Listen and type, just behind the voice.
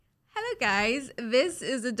guys, this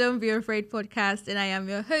is the Don't Be Afraid podcast, and I am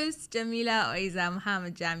your host, Jamila Oiza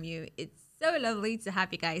Muhammad Jamu. It's so lovely to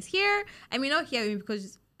have you guys here. I mean, not here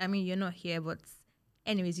because, you're not here, but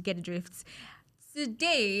anyways, you get the drift.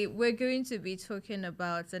 Today, we're going to be talking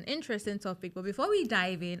about an interesting topic, but before we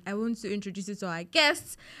dive in, I want to introduce you to our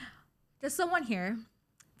guests. There's someone here,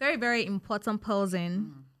 very, very important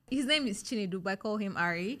person. His name is Chinedu, but I call him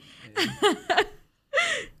Ari. Yeah.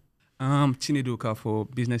 Chinedu Okafor,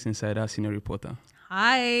 Business Insider Senior Reporter.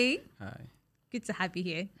 Hi. Hi. Good to have you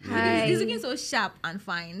here. Hi. He's looking so sharp and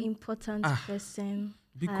fine. Important person.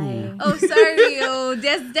 Be Hi. cool. Oh, sorry.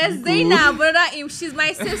 There's Zainab, brother. She's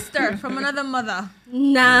my sister from another mother.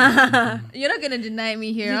 Nah. You're not gonna deny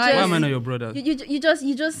me here, You right? Why am I not your brother? You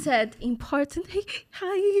just said important. Hey,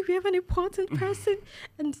 hi, we have an important person,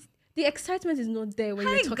 and the excitement is not there when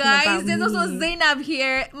Hi you're talking guys, about there's me. also Zainab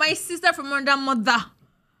here, my sister from another mother.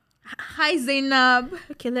 Hi Zainab.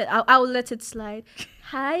 Okay, I'll let it slide.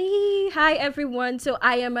 Hi everyone. So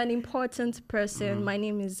I am an important person. My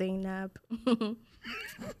name is Zainab.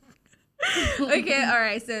 Okay, all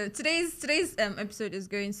right. So today's episode is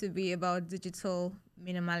going to be about digital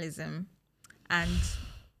minimalism, and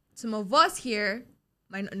some of us here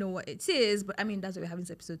might not know what it is, but that's why we're having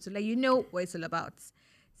this episode to let you know what it's all about.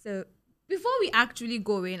 So before we actually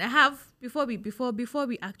go in, before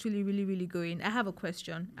we actually really go in, I have a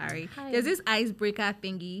question, Ari. Hi. There's this icebreaker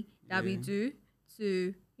thingy that we do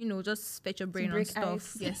to just spit your brain on break stuff.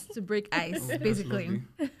 ice. Yes, to break ice, Oh, that's basically.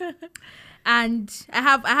 lovely. And I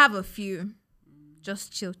have a few.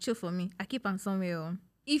 Just chill for me. I keep on somewhere.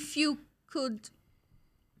 If you could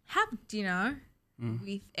have dinner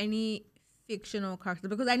with any fictional character,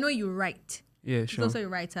 because I know you write. Yeah, You're sure. also a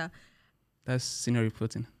writer. That's senior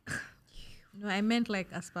reporting. No, I meant like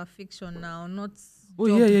as per fiction now, not Oh,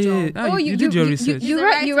 job. yeah. Ah, you did your research. He's a You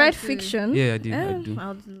writer write too. fiction. Yeah, I did. I Oh, do.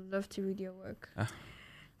 I'd love to read your work.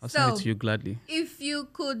 I'll send it So- to you gladly. If you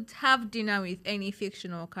could have dinner with any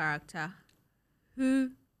fictional character,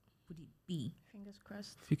 who would it be? Fingers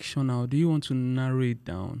crossed. Fictional. Do you want to narrow it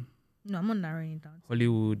down? No, I'm not narrowing it down.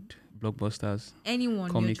 Hollywood, blockbusters. Anyone,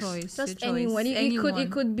 Comics. your choice. Just your choice. anyone. It Anyone.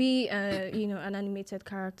 could be an animated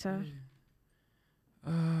character.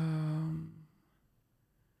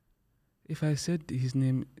 If I said his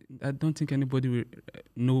name, I don't think anybody will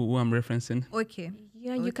know who I'm referencing. Okay.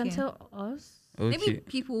 Yeah, you can Okay. tell us. Okay. Maybe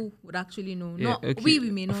people would actually know. Yeah, Not okay. we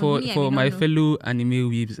may know. For me, I for may my not know. fellow anime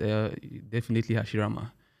weebs, definitely Hashirama,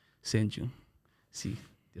 Senju. See,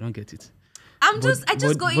 they don't get it. I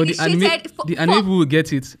just got initiated. The anime people will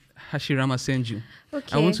get it. Hashirama Senju.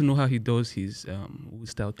 Okay. I want to know how he does his wood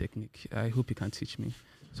style technique. I hope he can teach me.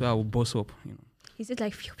 So I will boss up. Is it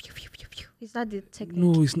like phew, phew, phew, phew, phew? Is that the technique?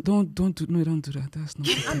 No, don't do that. That's not.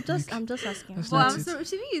 the I'm technique. just asking. That's Well, not I'm it. sorry.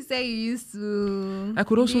 Shouldn't you say you used to? I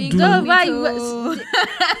could also being do. No, why little-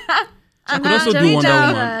 I could also do Wonder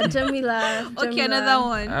Woman. Jamila. Okay, another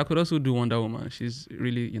one. I could also do Wonder Woman. She's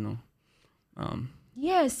really,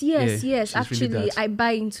 Yes. she's really Actually, that. I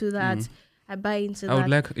buy into that. I buy into I that. would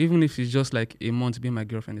like, even if it's just like a month being my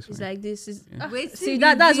girlfriend, is It's fine. like this is. Yeah. Wait, See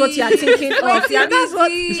that's what you are thinking of. Yeah, that's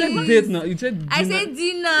what. You said date now. You said I dinner. said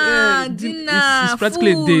dinner. Yeah, Dinner. It's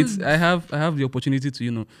practically a date. food. I have the opportunity to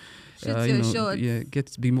Shoot your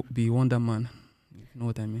shot. be Wonder Man. You know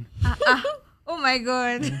what I mean? Oh my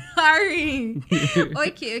God. Harry.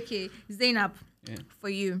 Okay. Zainab, Yeah. for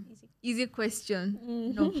you. Easy question.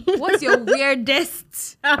 No. What's your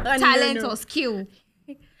weirdest talent or skill?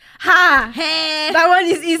 Ha! Hey. That one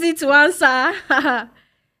is easy to answer.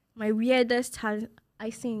 My weirdest talent.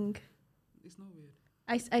 I sing. It's not weird.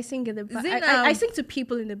 I sing in the Is it, I sing to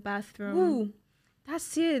people in the bathroom. Ooh,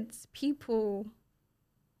 That's it. People.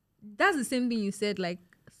 that's the same thing you said. Like,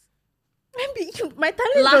 Maybe my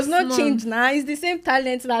talent Last does not month. change now. It's the same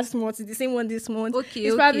talent last month. It's the same one this month. okay,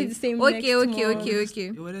 It's okay. probably the same next month. Okay.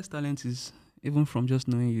 Your weirdest talent is, even from just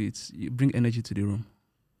knowing you, you bring energy to the room.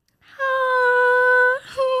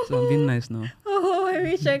 So I'm being nice now. Oh, I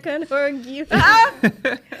wish I can hug you.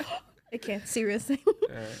 Okay, seriously.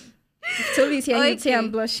 Toby's here. You say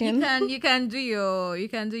I'm blushing. You can do your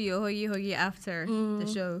huggy after the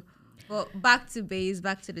show. But back to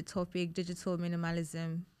the topic, digital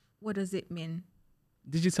minimalism. What does it mean?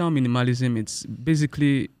 Digital minimalism, it's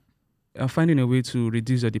basically finding a way to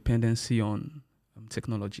reduce your dependency on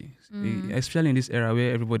technology, especially in this era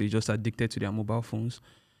where everybody is just addicted to their mobile phones.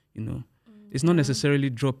 It's not necessarily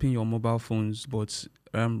dropping your mobile phones, but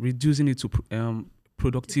reducing it to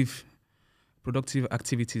productive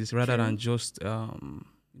activities rather than just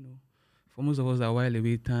for most of us that while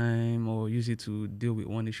away time or use it to deal with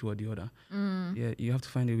one issue or the other. Yeah, you have to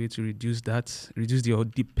find a way to reduce your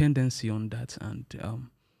dependency on that and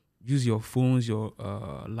use your phones, your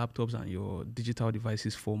laptops, and your digital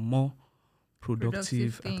devices for more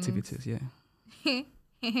productive things. activities. Yeah.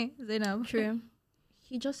 Zainab. True.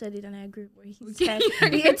 He just said it, and I agree with what he said.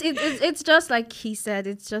 It's just like he said.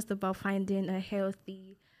 It's just about finding a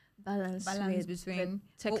healthy balance between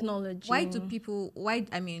technology. Why do people? Why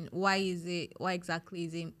is it? Why exactly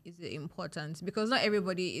is it important? Because not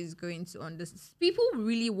everybody is going to understand. People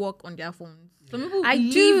really work on their phones. Some people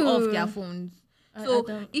live off their phones. So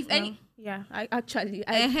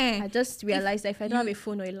I just realized that if I don't have a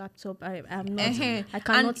phone or a laptop, I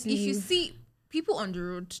cannot and leave. If you see people on the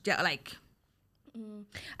road, they're like,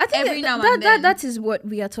 I think that is what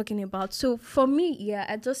we are talking about. So for me,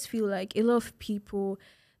 I just feel like a lot of people,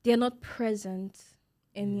 they're not present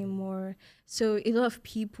anymore. So a lot of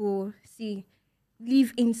people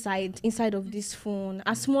live inside of this phone,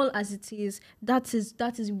 as small as it is. That is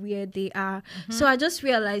where they are. So I just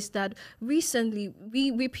realized that recently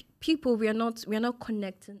we people, we are not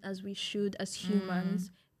connecting as we should as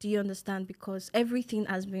humans. Do you understand? Because everything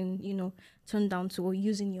has been, turned down to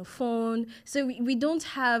using your phone. So we don't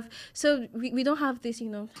have this,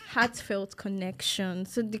 heartfelt connection.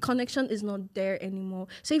 So the connection is not there anymore.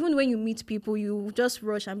 So even when you meet people, you just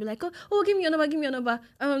rush and be like, oh, give me your number.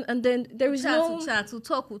 And then there is we'll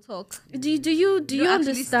talk. Do you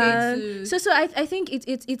understand? So I think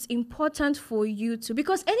it's important for you to,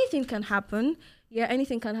 because anything can happen. Yeah,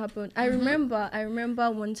 anything can happen. I remember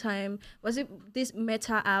one time, was it this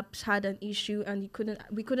Meta apps had an issue and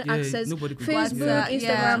we couldn't access Facebook,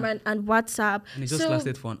 Instagram and WhatsApp. And it just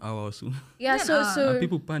lasted for an hour or so. Yeah, so and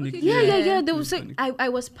people panicked. Yeah. There was I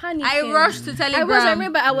was panicking. I rushed to Telegram. I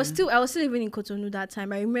remember I was still living in Cotonou that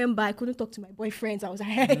time. I remember I couldn't talk to my boyfriends. I was like,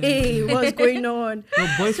 hey, what's going on? Your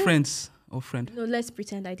boyfriends or friend? No, let's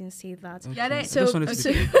pretend I didn't say that. Okay.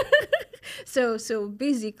 So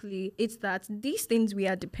basically, it's that these things we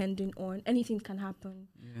are depending on, anything can happen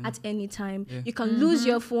at any time. Yeah. You can lose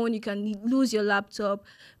your phone, you can lose your laptop.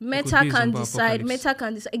 Meta can decide.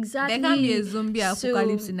 Exactly. There can be a zombie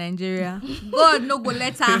apocalypse in Nigeria. God no go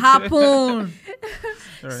let it happen.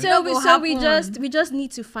 Right. So we just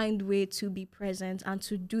need to find way to be present and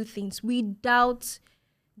to do things without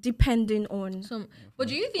depending on. But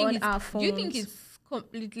do you think it's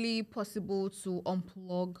completely possible to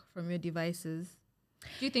unplug from your devices?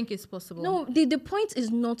 Do you think it's possible? No, the point is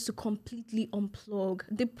not to completely unplug.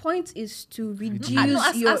 The point is to reduce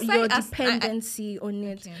your dependency on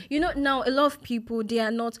it. Okay. Now a lot of people, they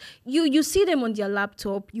are not. You see them on their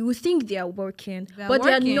laptop. You think they are working, they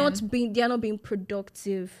are not being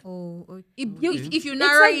productive. Oh, okay. If you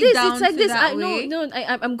narrow it down to that way,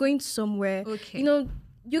 I'm going somewhere. Okay.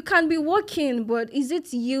 You can be working, but is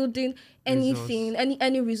it yielding anything,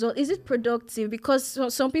 any result? Is it productive? Because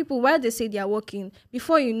some people, while they say they are working,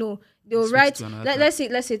 before you know, they'll write. Let's say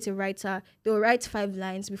it's a writer. They'll write 5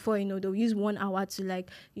 lines. Before you know, they'll use 1 hour to they're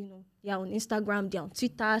on Instagram, they're on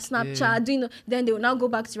Twitter, Snapchat. Then they will now go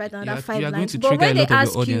back to write another 5 lines. But when they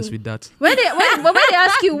ask you, with that. when they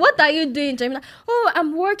ask you, what are you doing? I'm like,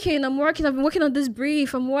 I'm working. I've been working on this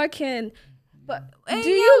brief. I'm working. But do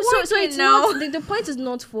you? So it's not. The point is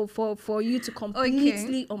not for you to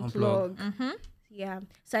completely unplug. Yeah.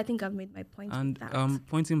 So I think I've made my point. And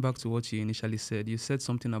pointing back to what you initially said, you said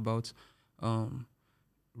something about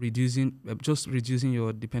reducing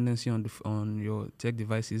your dependency on your tech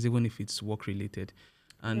devices, even if it's work related.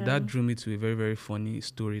 And that drew me to a very, very funny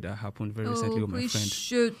story that happened very recently with my friend.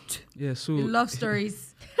 Shoot. Yeah. So you love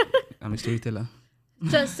stories. I'm a storyteller.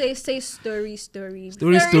 Just say story. Story. All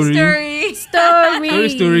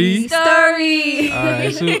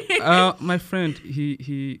right. So my friend,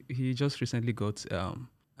 he just recently got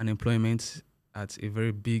an employment at a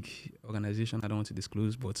very big organization. I don't want to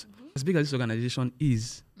disclose, but as big as this organization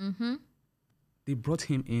is, they brought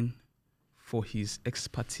him in for his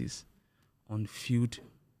expertise on field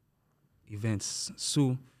events.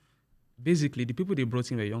 So basically, the people they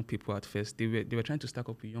brought in were young people at first. They were trying to stack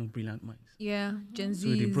up with young, brilliant minds. Yeah, Gen Z.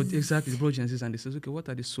 So they brought Gen Zs and they said, okay, what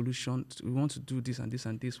are the solutions? We want to do this and this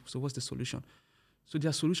and this. So what's the solution? So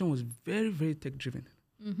their solution was very, very tech-driven.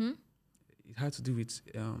 It had to do with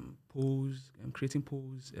creating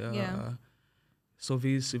polls,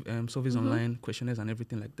 surveys online, questionnaires and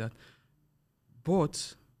everything like that.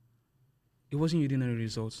 But it wasn't yielding any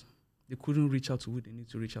results. They couldn't reach out to who they need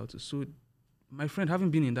to reach out to. So my friend, having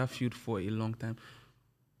been in that field for a long time,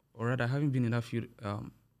 or rather having been in that field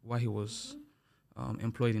while he was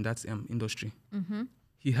employed in that industry,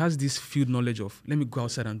 he has this field knowledge of, let me go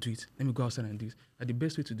outside and do it. And the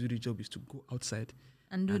best way to do the job is to go outside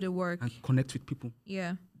and do the work. And connect with people.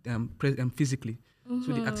 Yeah. Physically.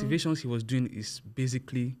 So the activations he was doing is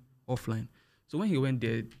basically offline. So when he went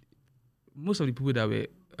there, most of the people that were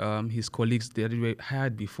his colleagues that were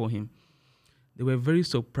hired before him, they were very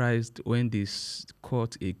surprised when they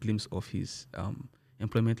caught a glimpse of his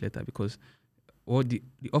employment letter, because what the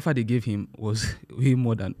offer they gave him was way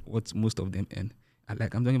more than what most of them earn.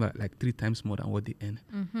 Like I'm talking about like 3 times more than what they earn.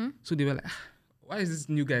 Mm-hmm. So they were like, why is this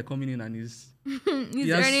new guy coming in and he has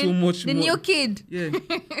earning so much the more. new kid. Yeah.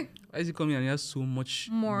 Why is he coming and he has so much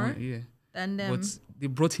more? Yeah. Than them. But they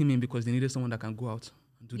brought him in because they needed someone that can go out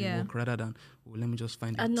and do the Yeah. work rather than, let me just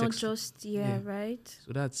find And the not text. just, right?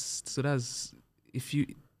 So that's if you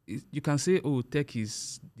can say, oh, tech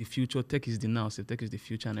is the future, tech is the now, so tech is the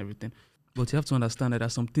future and everything. But you have to understand that there are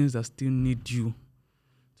some things that still need you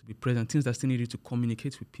to be present, things that still need you to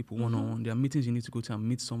communicate with people one-on-one. There are meetings you need to go to and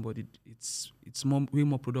meet somebody. It's way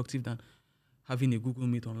more productive than having a Google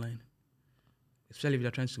Meet online. Especially if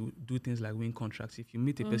you're trying to do things like win contracts. If you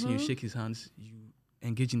meet a person, you shake his hands, you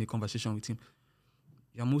engage in a conversation with him,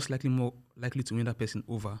 you're most more likely to win that person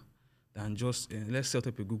over than just let's set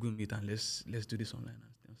up a Google Meet and let's do this online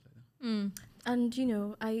and things like that. And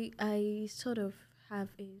I sort of have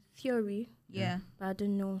a theory. Yeah. But I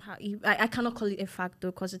don't know how. I cannot call it a fact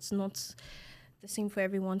though, because it's not the same for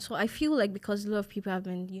everyone. So I feel like because a lot of people have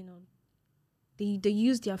been, they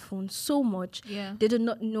use their phone so much, they do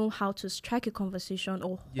not know how to strike a conversation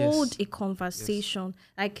or hold a conversation,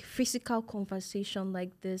 like physical conversation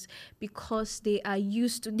like this, because they are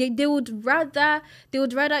used to. They would rather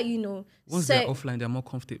once they're offline, they're more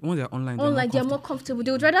comfortable. Once they're online, they're more comfortable.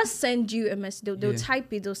 They would rather send you a message. They'll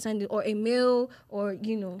type it. They'll send it, or a mail, or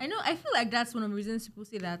I know. I feel like that's one of the reasons people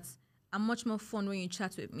say that I'm much more fun when you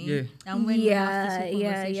chat with me than when we have physical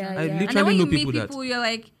conversation. I literally and then when know you meet people people, you're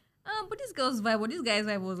like, but this girl's vibe or this guy's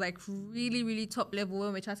vibe was like really, really top level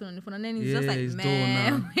when we're chatting on the phone, and then it's just like, it's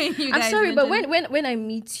man. I'm sorry, but when I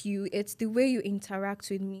meet you, it's the way you interact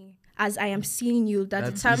with me as I am seeing you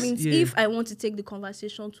that determines if I want to take the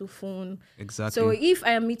conversation to phone. Exactly. So if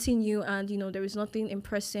I am meeting you and there is nothing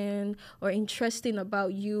impressive or interesting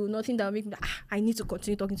about you, nothing that will make me I need to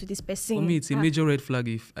continue talking to this person. For me, it's a major red flag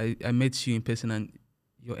if I met you in person and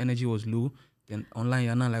your energy was low. Then online,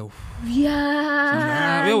 you're not like,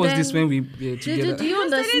 where was this when we together? Do you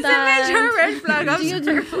understand? It's a major red flag. I'm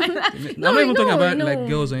not even talking about like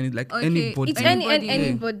girls or anything, like anybody. It's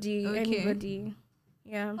anybody.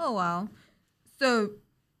 Yeah. Oh wow. So,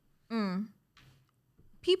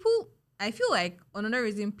 people. I feel like another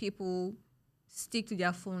reason people stick to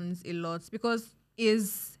their phones a lot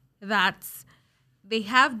is that they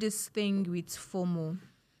have this thing with FOMO,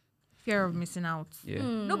 fear of missing out. Yeah.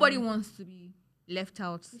 Nobody wants to be left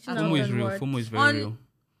out. FOMO is real. FOMO is very real.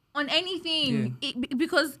 On anything,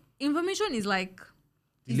 because information is like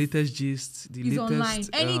the latest gist, the latest online.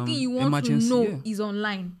 Anything you want to know is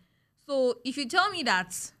online. So if you tell me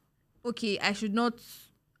that, okay, I should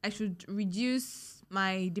reduce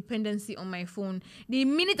my dependency on my phone. The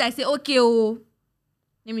minute I say, okay,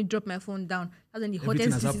 let me drop my phone down, that's when the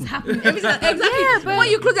hottest thing is happening. Exactly. But when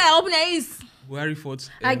you close that, open it is. Buhari fought.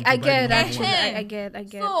 I get. I get.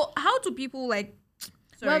 So how do people like?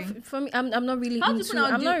 Sorry. Well, for me, I'm not really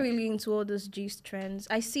into all those gist trends.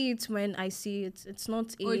 I see it when I see it. It's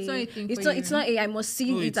not a. It's not a. I must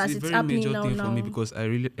see it as it's happening now. It's a very major thing for me because I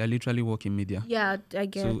literally work in media. Yeah, I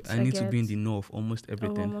get. So I need to be in the know of almost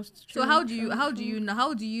everything. So how do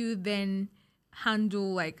you then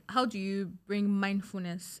handle, like, how do you bring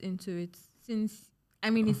mindfulness into it? Since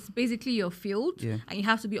it's basically your field, and you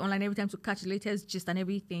have to be online every time to catch the latest gist and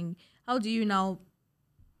everything. How do you now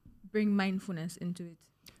bring mindfulness into it?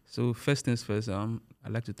 So first things first, I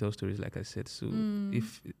like to tell stories, like I said. So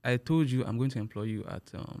if I told you I'm going to employ you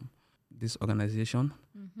at this organization,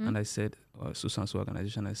 and I said, so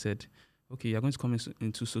organization, I said, okay, you're going to come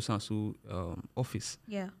into so office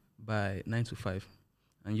by 9 to 5,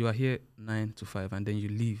 and you are here 9 to 5, and then you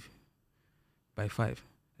leave by 5.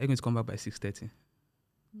 Are you going to come back by 6:30?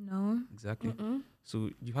 No. Exactly. So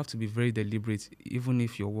you have to be very deliberate, even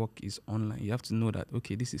if your work is online. You have to know that,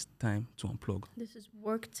 okay, this is time to unplug. This is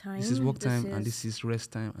work time. And this is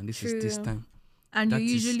rest time, and this is this time. And you're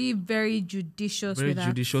usually very judicious with that.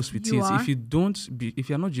 Very judicious with it. If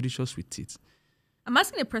you're not judicious with it. I'm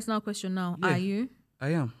asking a personal question now. Yeah, are you? I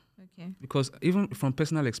am. Okay. Because even from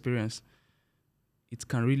personal experience, it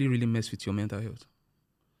can really, really mess with your mental health.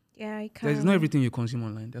 Yeah, I can. There's not everything you consume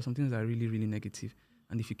online. There are some things that are really, really negative.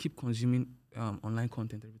 And if you keep consuming online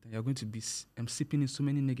content every time, you're going to be sipping in so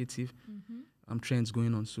many negative trends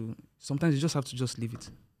going on. So sometimes you just have to just leave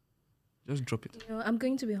it. Just drop it. I'm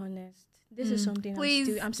going to be honest. This is something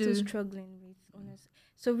I'm still struggling with, honest.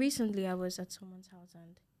 So recently I was at someone's house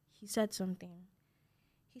and he said something.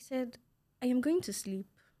 He said, I am going to sleep.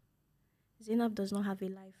 Zainab does not have a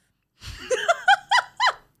life.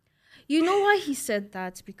 You know why he said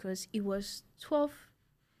that? Because it was 12.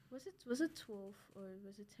 Was it 12 or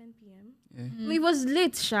was it 10 p.m.? Yeah. It was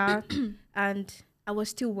late, Sha, and I was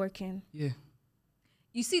still working. Yeah.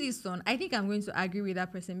 You see this one? I think I'm going to agree with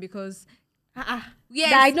that person because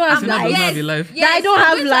yes, I don't have life. Have a life. Yes, I don't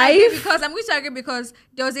have life. Because I'm going to agree because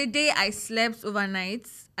there was a day I slept overnight.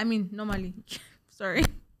 I mean, normally. Sorry.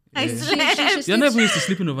 I slept. You're never used to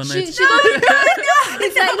sleeping overnight. She doesn't.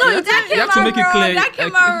 You have to make it clear. That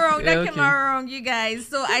came out wrong, you guys.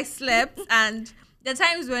 So I slept, and there are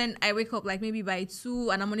times when I wake up like maybe by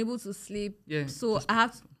 2 and I'm unable to sleep. Yeah. So I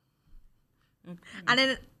have to. And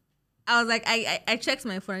then I was like, I checked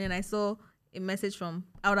my phone and I saw a message from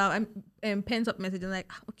pent up message. And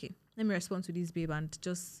like, okay, let me respond to this babe and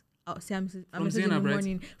just see I'm messaging in the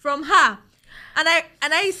morning from her. And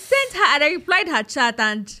I sent her and I replied her chat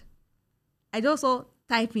and I just saw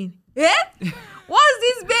typing. What's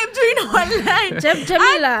this babe doing online?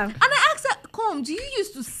 Jamila. And I asked her, come, do you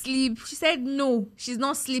used to sleep? She said no, she's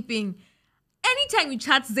not sleeping. Anytime you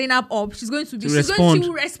chat Zainab up, she's going to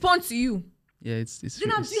respond to you. Yeah, it's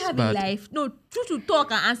Zainab, do you have a life? No, true to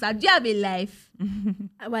talk and answer. Do you have a life?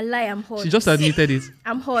 Wallahi, I'm hot. She just admitted it.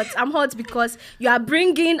 I'm hot because you are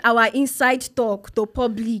bringing our inside talk to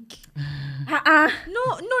public.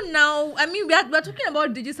 No, now. I mean, we are talking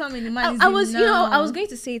about digital minimalism. I was going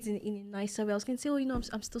to say it in a nicer way. I was going to say,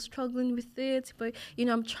 I'm still struggling with it, but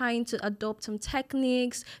I'm trying to adopt some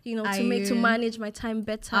techniques, to manage my time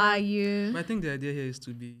better. Are you? But I think the idea here is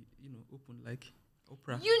to be, open, like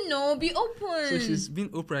Oprah. Be open. So she's been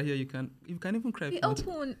Oprah here. You can even cry. Be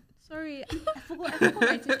open. Sorry, I forgot.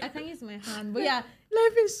 I can use my hand, but yeah,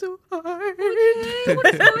 life is so hard. Okay, what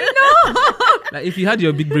is going on? Like if you had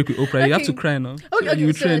your big break with Oprah, you have to cry now.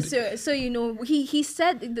 So he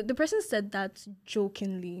said the person said that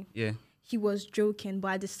jokingly. Yeah. He was joking,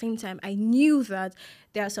 but at the same time, I knew that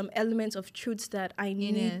there are some elements of truths that I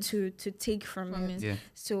need to take from it. Yeah.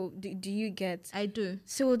 So do you get? I do.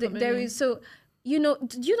 So there is to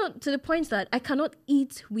the point that I cannot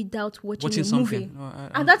eat without watching a movie,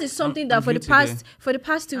 and that is something that for the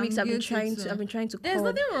past 2 weeks I've been trying to. There's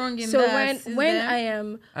nothing wrong in that. So when I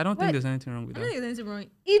am, I don't think there's anything wrong with that. I don't think there's anything wrong.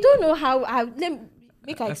 You don't know how. I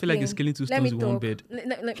feel like it's killing two stones with one bird.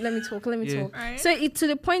 Let me talk. Right. So to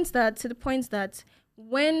the point that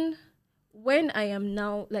when I am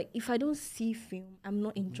now, like, if I don't see film, I'm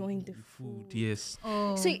not enjoying the food. Yes.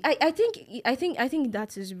 Oh. So I think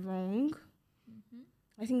that is wrong.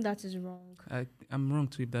 I think that is wrong. I'm wrong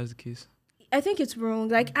too if that's the case. I think it's wrong.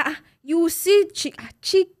 Like you will see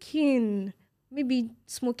chicken, maybe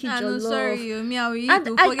smoky jollof. No, sorry, me I will eat. I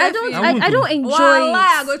don't enjoy it.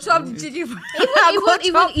 I go chop the chicken. Even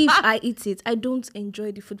if I eat it, I don't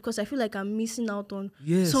enjoy the food because I feel like I'm missing out on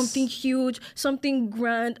something huge, something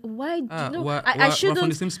grand. Why? I shouldn't. From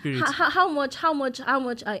the same spirit. How much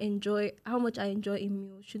I enjoy a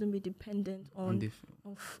meal shouldn't be dependent on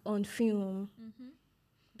film. Mm-hmm.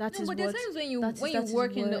 But there's times when you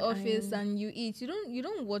work in the office and you eat, you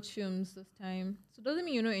don't watch films this time. So doesn't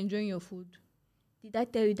mean you're not enjoying your food. Did I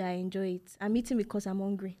tell you that I enjoy it? I'm eating because I'm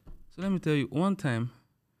hungry. So let me tell you, one time,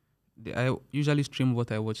 I usually stream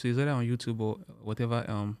what I watch. So it's either on YouTube or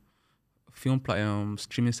whatever film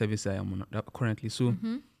streaming service I am on currently. So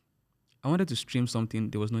I wanted to stream something.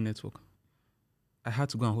 There was no network. I had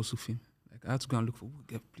to go and hustle film. I had to go and look for,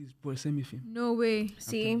 please, boy, send me film. No way.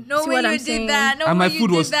 See way you saying? Did that. No and way my food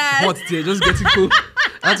was hot there, just getting cold.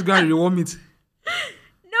 I had to go and rewarm it.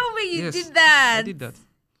 No way you did that. I did that.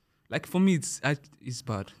 Like for me, it's bad.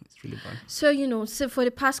 It's really bad. So for the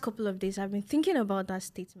past couple of days, I've been thinking about that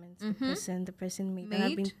statement the person made. And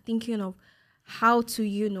I've been thinking of how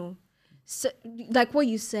to, so, like what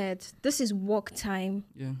you said, this is work time.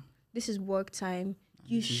 Yeah. This is work time.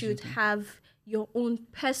 You should have your own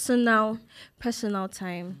personal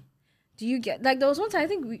time. Do you get, like, there was one time I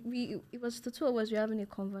think it was the two of us, we were having a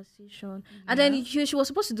conversation and then she was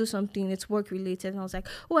supposed to do something, it's work related, and I was like,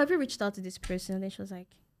 oh, have you reached out to this person? And then she was like,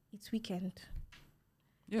 it's weekend.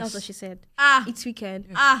 Yes. That's what she said. It's weekend.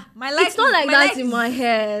 My life. It's not like that in my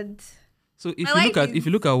head. So if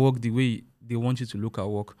you look at work the way they want you to look at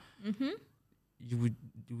work, you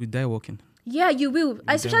would die working. Yeah, you will.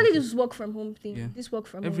 Especially this work from home thing. Yeah. This work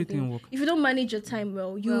from everything home thing. Work. If you don't manage your time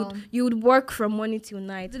well, you would work from morning till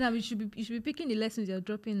night. Then you should be picking the lessons you're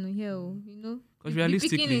dropping here, Because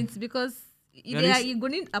realistically, picking it because you're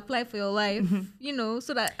going to apply for your life,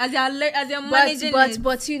 so that as you're managing it.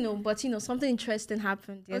 But something interesting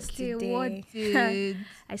happened yesterday. Okay, what did?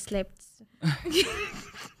 I slept.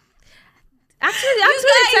 Actually, this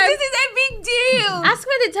is a big deal. Ask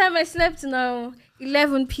me the time I slept now.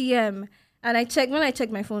 11 p.m. And when I check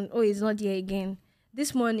my phone, oh, it's not there again.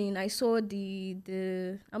 This morning I saw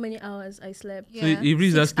the how many hours I slept. So you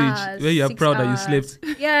reached that stage where you are proud that you slept.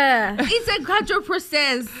 Yeah. It's a gradual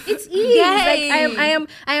process. It is. Like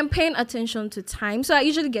I am paying attention to time. So I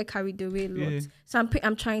usually get carried away a lot. Yeah. So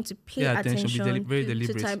I'm trying to pay attention very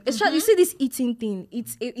deliberate. to time. You see this eating thing.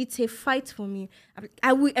 It's a fight for me.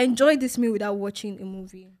 I will enjoy this meal without watching a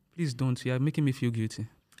movie. Please don't. You are making me feel guilty.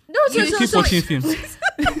 No, keep watching films.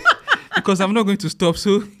 Because I'm not going to stop,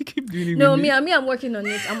 so keep doing it. No, I'm working on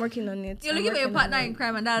it. You're looking for your partner in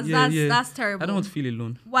crime, and that's terrible. I don't want to feel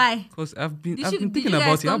alone. Why? Because I've been thinking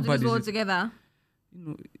about it. How bad is it? Together? You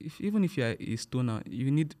know, even if you're a stoner,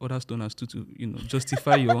 you need other stoners to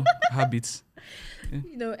justify your habits. Yeah.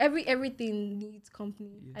 You know, everything needs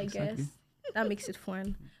company. Yeah, exactly. I guess that makes it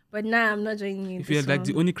fun. But now I'm not joining you. If you're like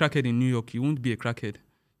the only crackhead in New York, you won't be a crackhead.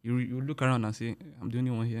 You look around and say, "I'm the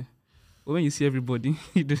only one here." But when you see everybody,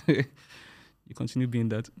 you continue being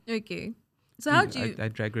that. Okay. So how do you... I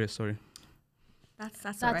digress, sorry.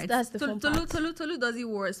 That's all right. That's the fun part. Tolu does it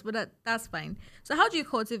worse, but that's fine. So how do you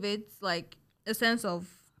cultivate like a sense of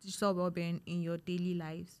digital well-being in your daily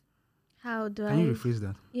lives? Can you rephrase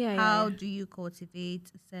that? Yeah. How do you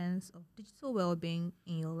cultivate a sense of digital well-being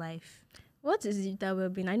in your life? What is digital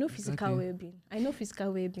well-being? I know physical well-being.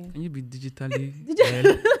 Can you be digitally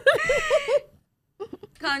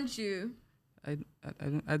Can't you?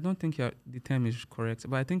 I don't think the term is correct,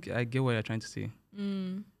 but I think I get what you're trying to say.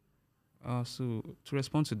 So to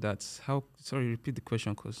respond to that, repeat the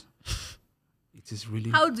question, because it is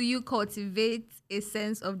really... How do you cultivate a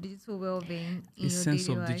sense of digital well-being in your daily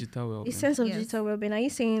life? Digital well-being. A sense of digital well-being. Are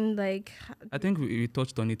you saying like... I think we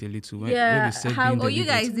touched on it a little when we said you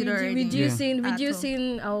guys did already.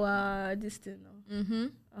 Reducing our distance.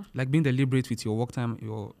 Like being deliberate with your work time,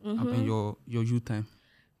 your you time.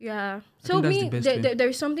 Yeah. So me, there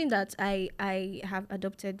is something that I have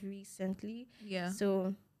adopted recently. Yeah.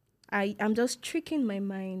 So I'm just tricking my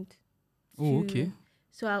mind. Oh, okay.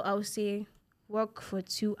 So I'll say work for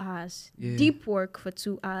 2 hours. Yeah. Deep work for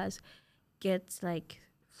 2 hours. Get like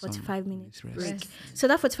 45 minutes break. So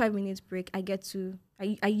that 45 minutes break, I get to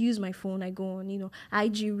I use my phone. I go on,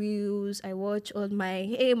 IG reels. I watch all my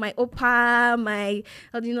oppa,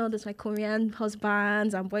 there's my Korean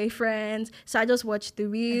husbands and boyfriends. So I just watch the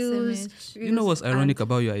reels. You know what's ironic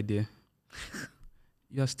about your idea?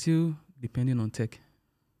 You are still depending on tech.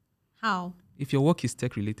 How? If your work is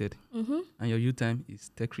tech related and your you time is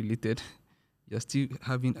tech related, you're still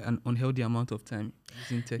having an unhealthy amount of time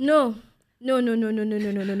using tech. No.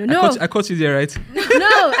 I caught you there, right?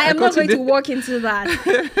 No, I am not going to walk into that.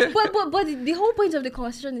 but the whole point of the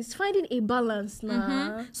conversation is finding a balance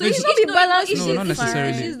now. So if not be balanced, not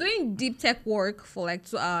necessarily. She's doing deep tech work for like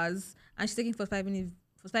 2 hours and she's taking 45 minutes.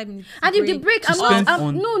 And if the break, no.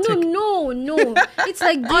 It's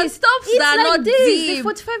like this. On stuff that are not deep. The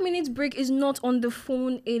 45 minutes break is not on the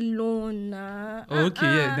phone alone. Okay,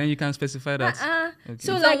 yeah. Then you can specify that. Okay.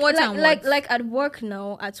 So like at work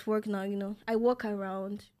now, I walk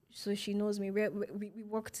around. So she knows me. We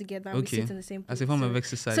work together. And we sit in the same place. As a form of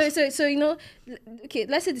exercise. So okay.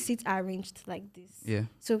 Let's say the seats are arranged like this. Yeah.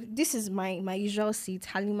 So this is my usual seat.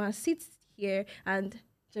 Halima sits here and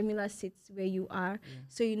Jamila sits where you are. Yeah.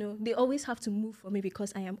 So, they always have to move for me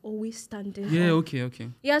because I am always standing. Yeah, okay.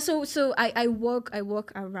 Yeah, so I walk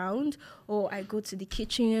around, or I go to the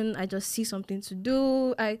kitchen, I just see something to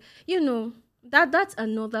do. That's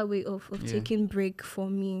another way of taking break for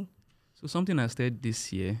me. So something I started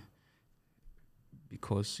this year,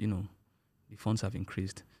 because, the funds have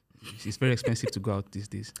increased. It's very expensive to go out these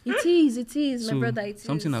days. It is, so my brother, it is.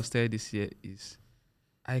 Something I've started this year is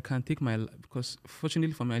I can take because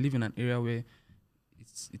fortunately for me, I live in an area where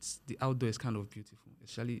it's the outdoor is kind of beautiful,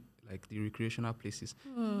 especially like the recreational places.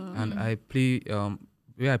 And I play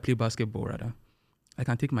where I play basketball rather. I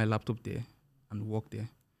can take my laptop there and walk there.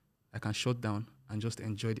 I can shut down and just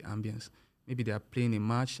enjoy the ambience. Maybe they are playing a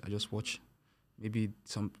match, I just watch. Maybe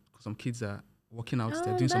some kids are working out,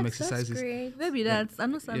 they're doing some exercises. That's great. Maybe that's I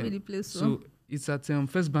know somebody plays so it's at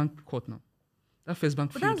First Bank Court now. That First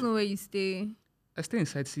Bank But field. that's not where you stay. I stay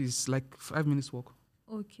inside C. It's like 5 minutes walk.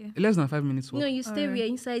 Okay. Less than 5 minutes walk. No, you stay where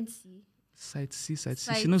inside C. Side C.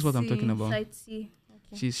 She knows what I'm talking about. Side C.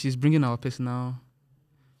 Okay. She's bringing our personal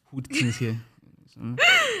hood things here.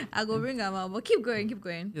 I go bring them out, but keep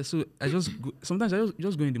going. Yeah. So I just sometimes I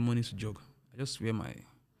just go in the morning to jog. I just wear my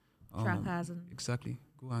trackers and exactly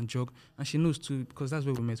go and jog, and she knows too because that's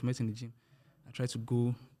where we met in the gym. I try to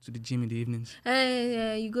go to the gym in the evenings.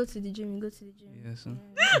 Yeah, you go to the gym. Yeah, so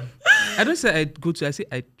I don't say I go to. I say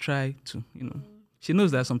I try to. She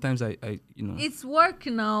knows that sometimes I It's work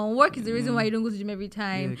now. Work is the reason why you don't go to the gym every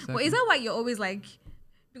time. Yeah, exactly. But is that why you're always like,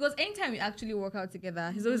 because anytime you actually work out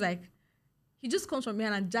together, he's always like, he just comes from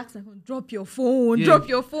behind and jacks my phone. Drop your phone. Yeah. Drop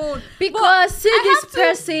your phone. Because see this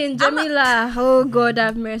person, Jamila. Oh God,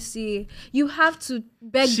 have mercy. You have to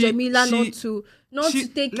beg Jamila not to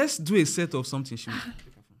take. Let's do a set of something. She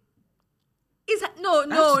No.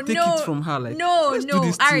 take it from her. Like, no.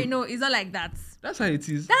 Ari, no, it's not like that. That's how it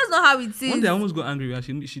is. That's not how it is. One day I almost got angry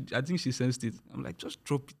and I think she sensed it. I'm like, just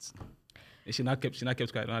drop it. And she not kept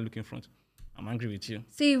quiet. I'm not looking in front. I'm angry with you.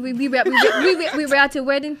 See, we were at a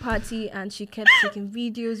wedding party and she kept taking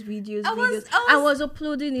videos. I was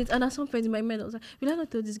uploading it, and at some point in my mind I was like, will I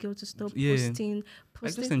not tell this girl to stop posting? I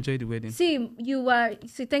just enjoyed the wedding. See,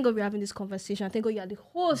 thank God we're having this conversation. Thank God you are the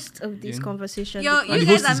host of this conversation. You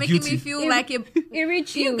guys are making me feel like it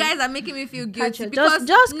reached you. You guys are making me feel guilty because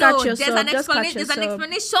just catch yourself. There's an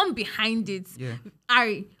explanation behind it. Yeah.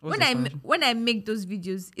 Ari, when I make those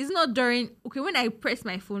videos, it's not during when I press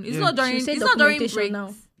my phone. It's not during breaks.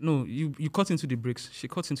 Now. No, you cut into the breaks. She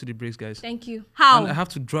cut into the breaks, guys. Thank you. How? And I have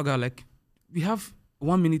to drag her like we have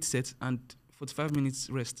 1 minute set and 45 minutes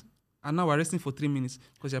rest. And now we're resting for 3 minutes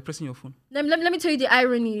because you're pressing your phone. Let me tell you the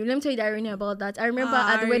irony. Let me tell you the irony about that. I remember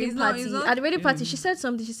at the wedding party. She said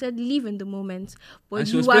something. She said, "Live in the moment." But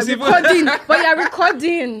you are recording.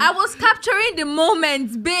 I was capturing the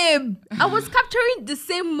moments, babe. I was capturing the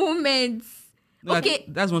same moments. No, okay.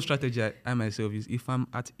 That's one strategy I myself is. If I'm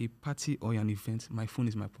at a party or an event, my phone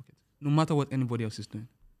is in my pocket, no matter what anybody else is doing.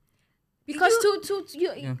 Because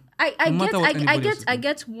I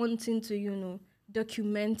get wanting to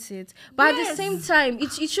document it, but at the same time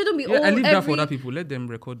it shouldn't be all I leave that for other people. Let them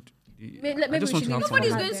record. Nobody's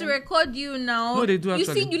going to record you now. No, they do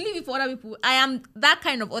actually. You leave it for other people. I am that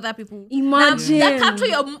kind of other people. Imagine that capture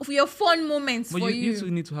your fun moments but for you. You still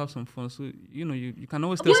need to have some fun. So you can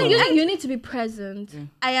always tell someone. You need to be present. Yeah.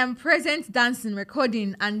 I am present, dancing,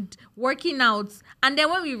 recording, and working out. And then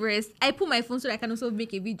when we rest, I put my phone so that I can also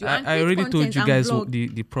make a video. I already told you guys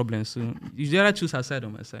the problem. So you either choose her side or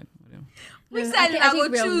my side. Which side I will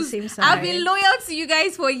choose? I've been loyal to you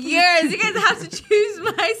guys for years. You guys have to choose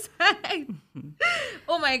my side.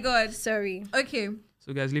 Oh my God. Sorry. Okay.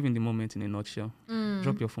 So guys, live in the moment in a nutshell.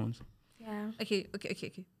 Drop your phones. Yeah. Okay.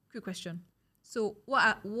 Quick question. So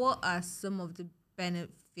what are some of the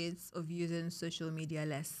benefits of using social media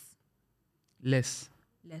less?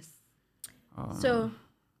 So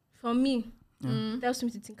for me, that helps me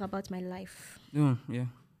to think about my life. Yeah.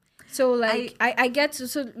 So like I get to,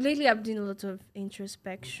 so lately I've done a lot of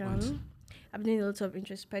introspection. I've been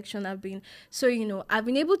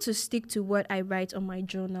able to stick to what I write on my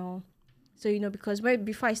journal. So because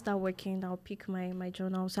before I start working, I'll pick my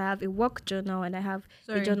journal. So I have a work journal and I have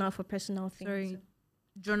a journal for personal things. Sorry.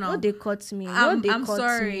 Journal. What they cut me? I'm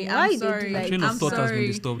sorry. Why sorry. I'm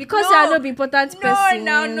sorry. Because I know the important person.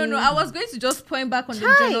 No. I was going to just point back on the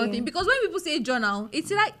journal thing because when people say journal,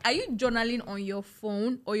 it's like, are you journaling on your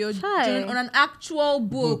phone or you're journaling on an actual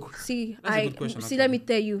book? See, let me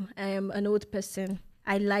tell you, I am an old person.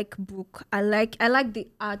 I like book. I like the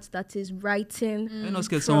art that is writing. I'm not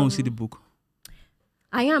scared someone will see the book.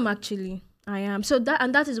 I am actually. So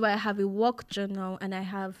that is why I have a work journal and I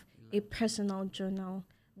have a personal journal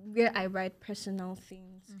where I write personal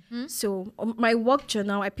things. So my work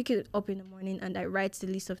journal, I pick it up in the morning and I write the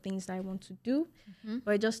list of things that I want to do.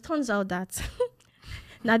 But it just turns out that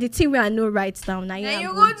now the thing where I know writes down. Now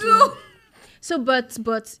you go do. So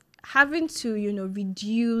but having to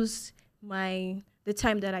reduce the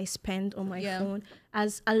time that I spend on my phone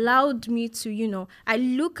has allowed me to I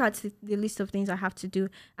look at the list of things I have to do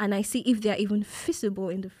and I see if they are even feasible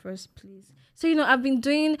in the first place. So I've been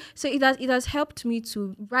doing, so it has helped me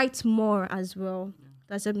to write more as well.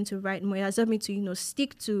 That's helped me to write more. It has helped me to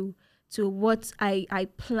stick to what I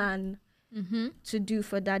plan to do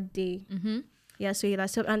for that day. Yeah, so it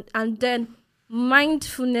has helped. And then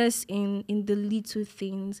mindfulness in the little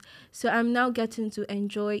things. So I'm now getting to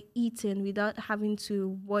enjoy eating without having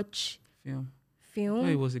to watch film.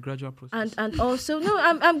 No, it was a gradual process. And also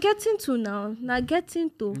I'm getting to now.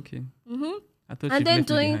 Okay. And then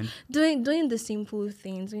doing the simple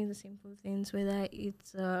things, whether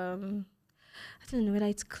it's I don't know, whether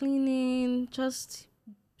it's cleaning, just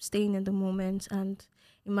staying in the moment and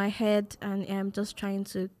in my head, and I'm just trying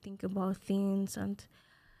to think about things. And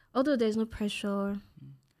although there's no pressure,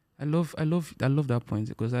 I love that point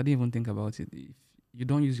because I didn't even think about it. If you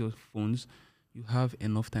don't use your phones, you have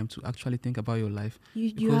enough time to actually think about your life.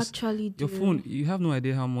 You actually do. Your phone, you have no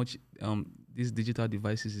idea how much these digital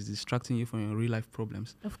devices is distracting you from your real life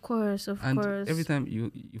problems. Of course. And every time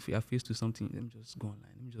if you are faced with something, let me just go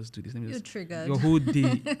online, let me just do this. You're triggered. Your whole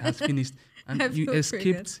day has finished, and you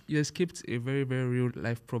escaped a very, very real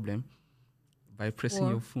life problem by pressing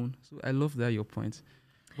your phone. So I love that your point.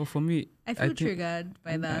 But for me, I feel triggered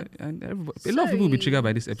by that. And a lot of people will be triggered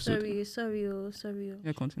by this episode. Sorry.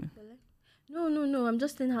 Yeah, continue. No. I'm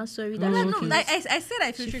just saying how sorry that. No. Like I said,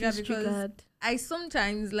 I feel triggered because I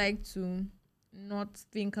sometimes like to not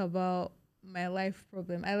think about my life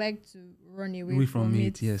problem. I like to run away from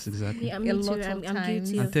it. Yes, exactly. Yeah, a lot of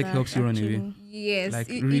times. And tech helps you run away. Yes, like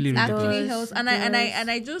it really actually does. helps. And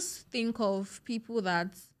I just think of people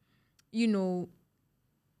that,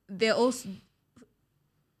 they're also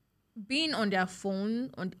being on their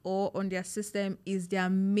phone or on their system is their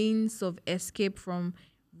means of escape from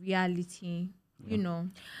reality.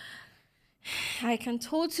 I can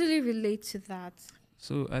totally relate to that.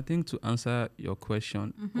 So I think to answer your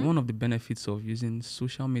question, one of the benefits of using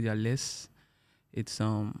social media less, it's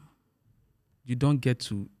you don't get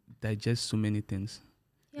to digest so many things.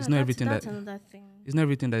 Yeah, it's not everything that's another thing. It's not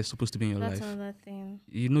everything that is supposed to be in your life. That's another thing.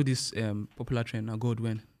 You know this popular trend now,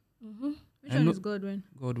 Godwin. Which one is Godwin?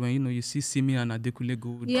 Godwin, you see Simi and Adekule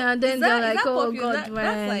Gold. Yeah, and then they're like, oh,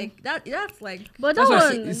 Godwin. That's like. But that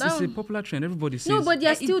one, it's a popular trend. Everybody says. No, but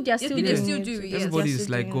they're still doing it. Everybody is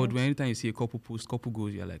like Godwin. Anytime you see a couple post, couple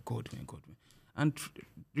goes, you're like Godwin. And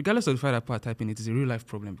regardless of the fact that people are typing, it is a real life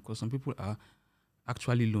problem because some people are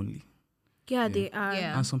actually lonely. Yeah, they are.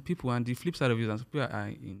 Yeah. And some people, and the flip side of it, some people are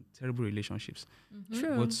in terrible relationships.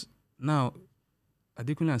 True. But now,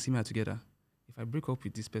 Adekule and Simi are together. If I break up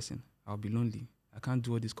with this person, I'll be lonely. I can't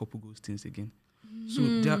do all these couple goals things again. So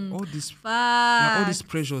there are all these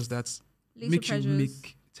pressures that make you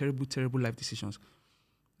make terrible life decisions.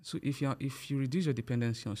 So if you reduce your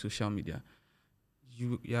dependency on social media,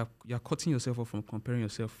 you're cutting yourself off from comparing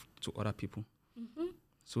yourself to other people.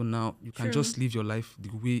 So now you can just live your life the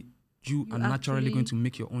way you are naturally going to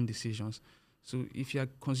make your own decisions. So if you are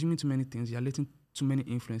consuming too many things, you are letting too many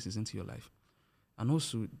influences into your life. And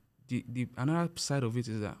also the another side of it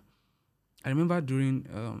is that I remember during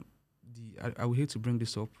I would hate to bring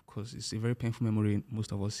this up because it's a very painful memory in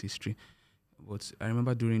most of us history, but I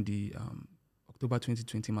remember during the October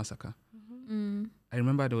 2020 massacre, I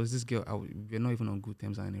remember there was this girl, we were not even on good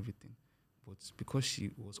terms and everything, but because she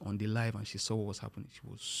was on the live and she saw what was happening, she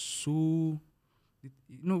was so,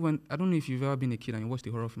 when I don't know if you've ever been a kid and you watched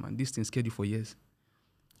the horror film and this thing scared you for years.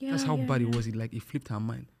 Yeah, that's how bad it was. It flipped her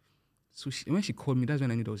mind. So when she called me, that's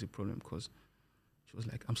when I knew there was a problem because she was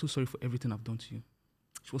like, I'm so sorry for everything I've done to you.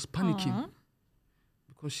 She was panicking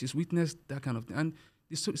because she's witnessed that kind of thing. And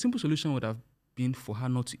the simple solution would have been for her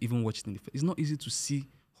not to even watch it in the face. It's not easy to see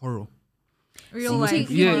horror. Real life.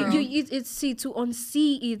 To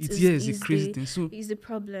unsee it is a crazy thing. So is the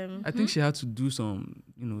problem. I think she had to do some,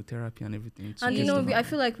 therapy and everything. And I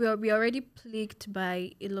feel like we're already plagued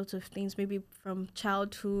by a lot of things, maybe from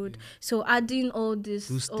childhood. Yeah. So adding all these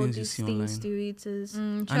things to it is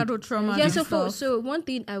childhood trauma. Yeah. So one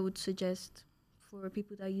thing I would suggest for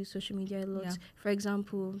people that use social media a lot, for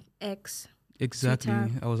example, X. Exactly.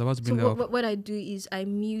 Twitter. I was about to bring that up. What I do is I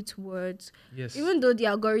mute words. Yes. Even though the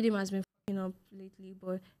algorithm has been up lately,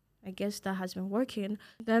 but I guess that has been working.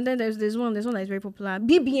 Then there's one that is very popular.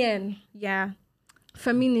 BBN. Yeah.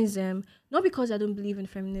 Feminism. Not because I don't believe in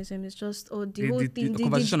feminism. It's just the whole thing. The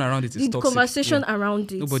conversation around it is toxic. The conversation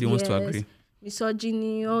around it. Nobody wants to agree.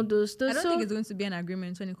 Misogyny, all those. I don't think it's going to be an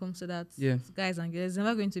agreement when it comes to that. Yeah. Guys and girls, there's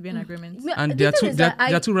never going to be an agreement. And they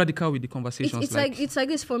are too radical with the conversations. It's like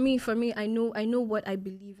this for me. I know what I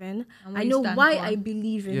believe in. I know why I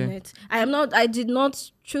believe in it. I did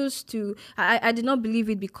not choose to. I did not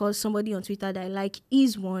believe it because somebody on Twitter that I like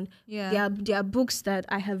is one. Yeah. There are books that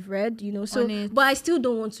I have read. So but I still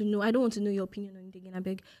don't want to know. I don't want to know your opinion on anything. I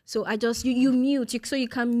beg. So I just you mute. So you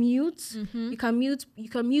can mute. Mm-hmm. You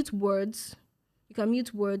can mute words. You can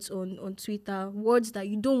mute words on Twitter, words that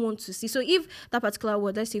you don't want to see. So if that particular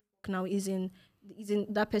word, let's say now, is in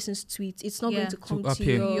that person's tweet, it's not going to come to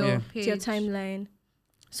your timeline.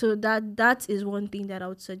 So that is one thing that I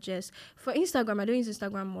would suggest. For Instagram, I don't use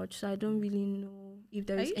Instagram much, so I don't really know if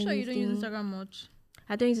there is anything. Are you sure you don't use Instagram much?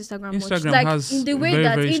 I don't use Instagram much. Instagram has in the way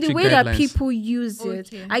that people use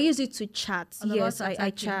it. I use it to chat. Yes, I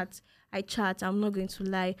chat. I'm not going to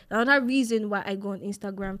lie. Another reason why I go on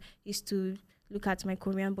Instagram is to look at my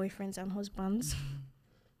Korean boyfriends and husbands.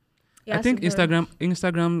 I think Instagram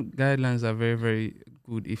guidelines are very, very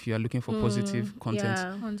good if you are looking for positive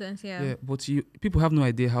content. Yeah. Yeah, but people have no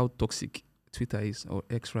idea how toxic Twitter is, or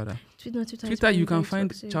X rather. Twitter you can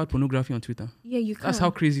find child pornography on Twitter. Yeah, you can. That's how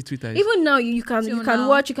crazy Twitter is. Even now, you can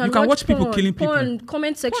watch people porn, killing people. Porn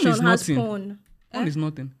comment section has nothing. porn. Porn is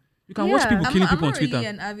nothing. You can watch people killing people on Twitter. I'm not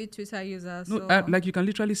really an avid Twitter user. No, so. like you can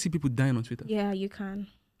literally see people dying on Twitter. Yeah, you can.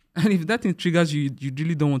 And if that thing triggers you, you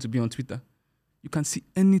really don't want to be on Twitter. You can see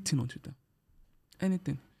anything on Twitter.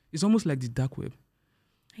 Anything. It's almost like the dark web.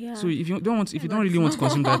 Yeah. So if you don't really want to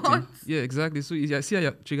consume that thing, yeah, exactly. So I see how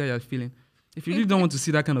your trigger you're feeling. If you really don't want to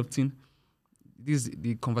see that kind of thing, this is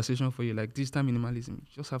the conversation for you. Like digital minimalism, you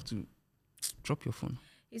just have to drop your phone.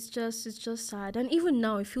 It's just sad, and even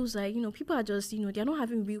now it feels like people are just they're not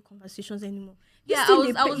having real conversations anymore. Yeah, I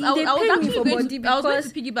was actually going to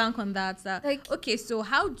piggyback on that. Like, okay, so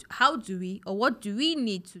how do we, or what do we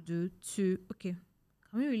need to do to can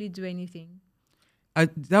we really do anything?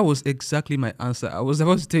 That was exactly my answer. I was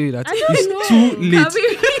about to tell you that it's too late.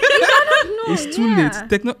 It's too late.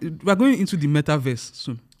 We're going into the metaverse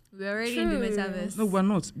soon. We're already in the metaverse. No, we're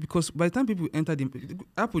not, because by the time people enter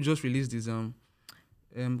Apple just released this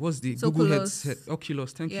what's the Google headset?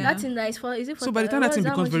 Oculus. Thank you. That's nice. Is it for? So by the time that thing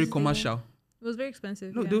becomes very commercial, it was very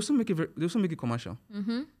expensive. No, they also make it commercial.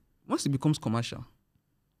 Mm-hmm. Once it becomes commercial,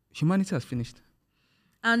 humanity has finished.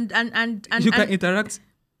 And you can interact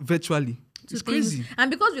virtually. It's crazy.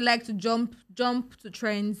 And because we like to jump to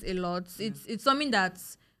trends a lot, it's something that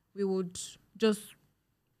we would just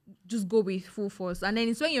go with full force. And then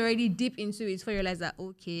it's when you're already deep into it before you realize that,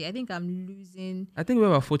 okay, I think I'm losing. I think where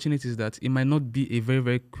we're fortunate is that it might not be a very,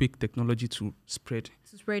 very quick technology to spread.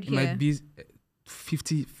 It might be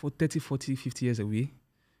 30, 40, 50 years away.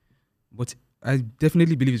 But I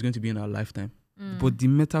definitely believe it's going to be in our lifetime. But the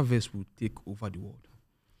metaverse will take over the world.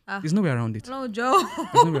 There's no way around it. No, Joe.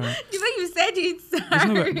 There's no way around. The way you said it. There's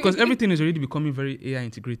no way, because everything is already becoming very AI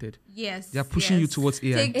integrated. Yes. They are pushing you towards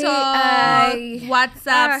AI. TikTok,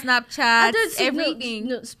 WhatsApp, Snapchat, everything.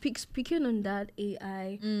 No, speaking on that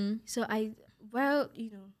AI. So I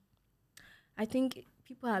think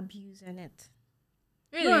people are abusing it.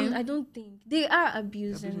 Really? No, I don't think they are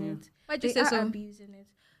abusing it. Why'd you say so? Abusing it.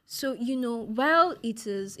 So while it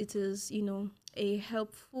is a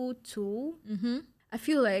helpful tool. Mm-hmm. I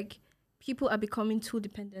feel like people are becoming too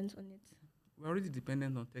dependent on it. We're already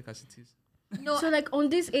dependent on tech as it is. No, so like on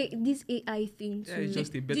this AI thing too. Yeah, it's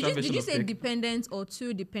just a better version of Did you say tech. dependent or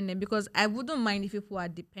too dependent? Because I wouldn't mind if people are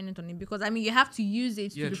dependent on it, because you have to use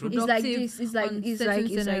it to be productive. It's like this.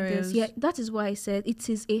 It's like this. Yeah, that is why I said it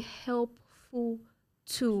is a helpful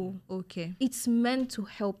tool. Okay. It's meant to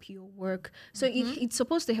help your work. So it's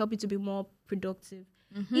supposed to help you to be more productive.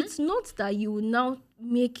 Mm-hmm. It's not that you will now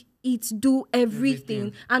make it do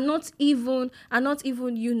everything and not even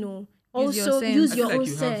also use your own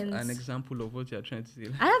sense. You have an example of what you are trying to say.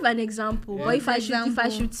 I have an example, but if I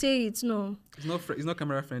should say it, no. It's not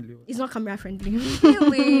camera friendly. It's not camera friendly.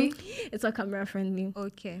 Really? It's not camera friendly.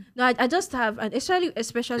 Okay. No, I just have, and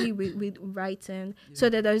especially with writing. Yeah. So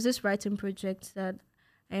that there's this writing project that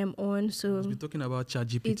I am on. So we're talking about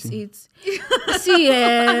ChatGPT. It's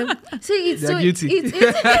they're guilty. They're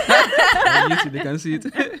guilty. They can see it.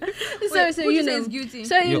 So guilty.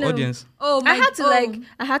 So your audience. Oh, I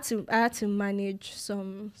had to manage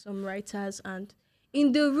some writers, and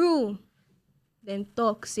in the rule, then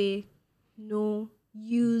say no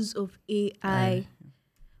use of AI.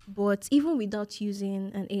 But even without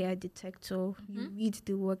using an AI detector, you read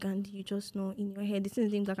the work and you just know in your head, it's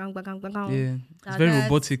very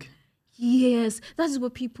robotic. Yes, that's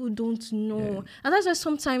what people don't know. Yeah. And that's why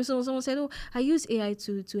sometimes someone said, I use AI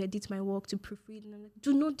to edit my work, to proofread. And I'm like,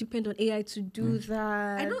 do not depend on AI to do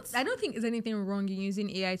that. I don't think there's anything wrong in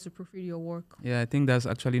using AI to proofread your work. Yeah, I think that's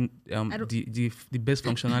actually the best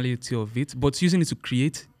functionality of it. But using it to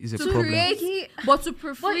create is a problem. But to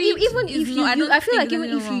proofread, I feel like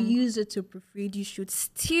even if you use it to proofread, you should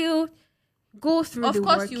still go through the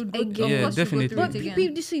work again. Yeah, definitely. But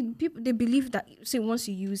people they believe that once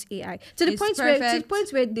you use AI to the point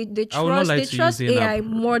where they trust AI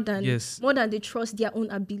more than they trust their own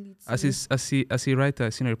ability. As a writer,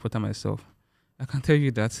 I've seen a reporter myself. I can tell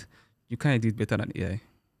you that you can't edit better than AI.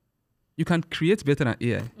 You can create better than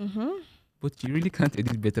AI, but you really can't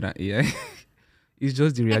edit better than AI. It's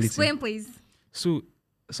just the reality. Explain, please. So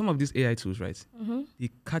some of these AI tools, right? They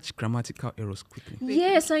catch grammatical errors quickly.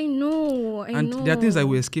 Yes, I know. There are things that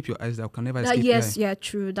will escape your eyes that can never escape yes, AI. Yeah,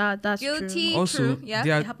 true. That's guilty, true. Also, true.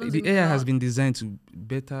 Yeah, the AI has been designed to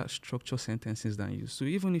better structure sentences than you. So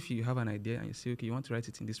even if you have an idea and you say, okay, you want to write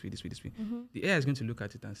it in this way, the AI is going to look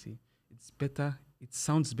at it and say, it's better, it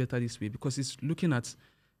sounds better this way, because it's looking at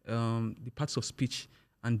the parts of speech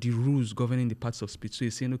and the rules governing the parts of speech. So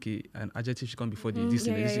it's saying, okay, an adjective should come before this,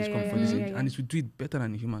 and this should come before this, and it will do it better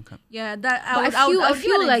than a human can. Yeah, that I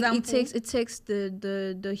feel like it takes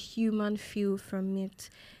the human feel from it.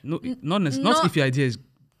 No, not if your idea is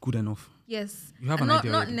good enough. Yes, you have an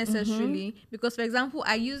idea. Not necessarily, because for example,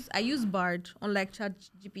 I use Bard, unlike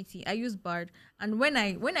ChatGPT. I use Bard, and when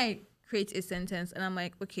I create a sentence and I'm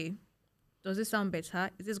like, okay, does this sound better?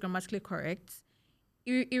 Is this grammatically correct?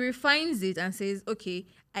 It refines it and says, okay,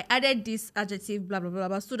 I added this adjective, blah, blah, blah,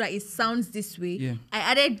 blah, so that it sounds this way. Yeah. I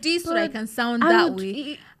added this so that it can sound that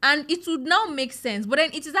way. And it would now make sense. But then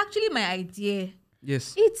it is actually my idea.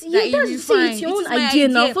 It's it's your own idea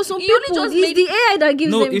now. For some people, it's the AI that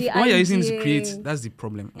gives them the idea. No, if you're using it to create, that's the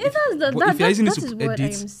problem. If you're using it to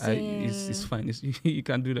edit, it's fine. You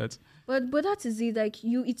can do that. But that is it. Like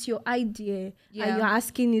it's your idea, and you're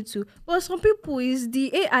asking it to. But some people, is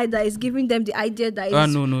the AI that is giving them the idea that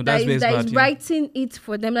is writing it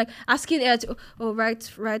for them. Like asking AI to write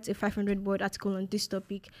a 500-word article on this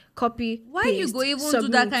topic. Copy. Why paste, you go even submit. Do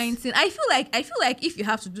that kind of thing? I feel like if you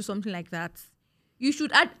have to do something like that, you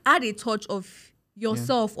should add a touch of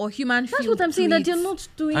yourself or human feel. That's what I'm saying, that you're not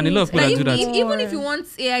doing. And a lot of people do that. Even if you want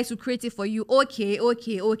AI to create it for you, okay,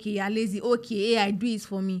 you're lazy. Okay, AI, do it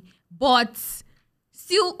for me. But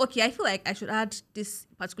still, okay, I feel like I should add this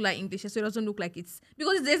particular English so it doesn't look like it's,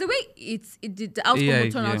 because there's a way the outcome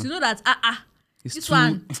will turn out. You know that it's this too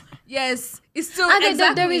one, yes, it's still and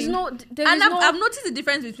exactly. I've noticed the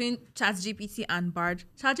difference between ChatGPT and Bard.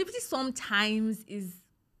 ChatGPT sometimes is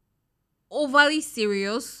overly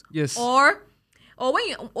serious, yes, or when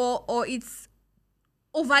you or it's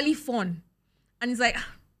overly fun, and it's like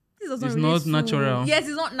this doesn't it's really not natural. Yes,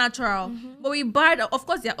 it's not natural. But with Bard, of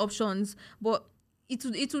course there are options, but it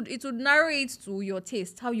would narrow it to your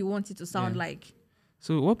taste, how you want it to sound like.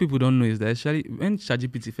 So what people don't know is that actually when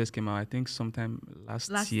ChatGPT first came out, I think sometime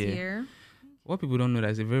last year. What people don't know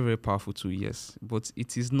that it's a very, very powerful tool, yes, but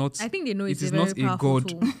it is not. I think they know it is not a god.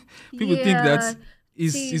 People think that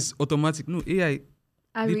is automatic. No, AI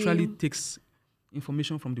literally takes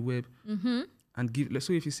information from the web and give.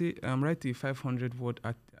 So if you say write a 500-word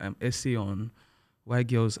essay on why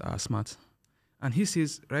girls are smart, and he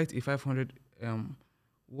says write a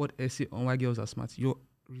 500-word essay on why girls are smart, your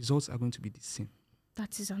results are going to be the same.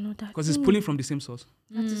 That is another thing. Because it's pulling from the same source.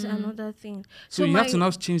 That is another thing. So you have to now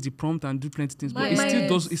change the prompt and do plenty of things. But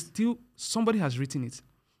it's still somebody has written it.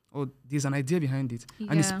 Or there's an idea behind it,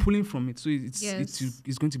 and it's pulling from it, so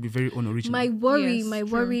it's going to be very unoriginal. My worry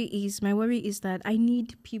is that I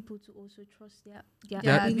need people to also trust their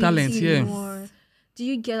talent. More. Do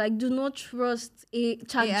you get do not trust a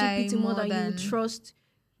ChatGPT more than you trust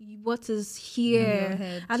what is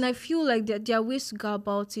here? And I feel like there are ways to go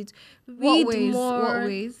about it. Read more. What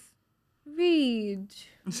ways? Read.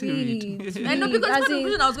 I know, because one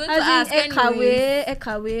question I was going to ask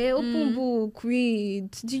Ekawe, open book,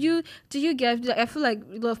 read. Do you get? I feel like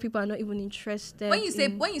a lot of people are not even interested. When you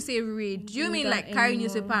say read, do you mean like carry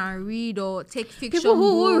newspaper and read, or take fiction? People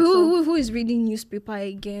who is reading newspaper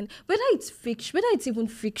again? Whether it's fiction, whether it's even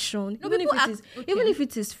fiction, even if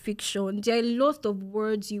it is fiction, there are a lot of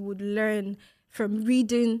words you would learn from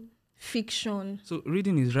reading fiction. So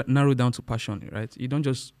reading is narrowed down to passion, right? You don't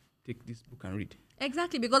just take this book and read.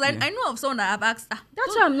 Exactly, because I know of someone that I've asked.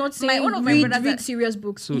 That's why I'm not saying read serious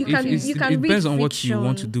books. So it depends on what you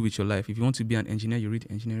want to do with your life. If you want to be an engineer, you read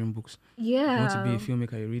engineering books. Yeah. If you want to be a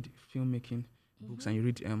filmmaker, you read filmmaking books, and you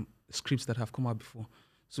read scripts that have come out before.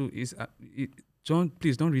 So John,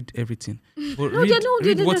 please don't read everything. But read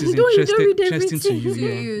what is interesting to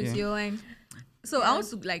you. So I want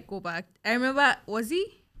to go back. I remember, was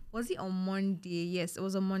he on Monday? Yes, it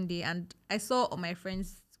was on Monday, and I saw all my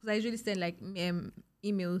friends, because I usually send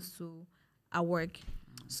emails to our work.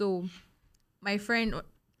 So my friend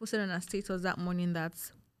posted on her status that morning that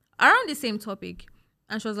around the same topic,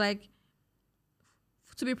 and she was like,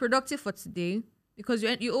 to be productive for today, because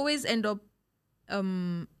you always end up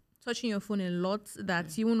touching your phone a lot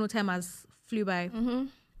that you won't know time has flew by.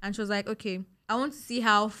 And she was like, okay, I want to see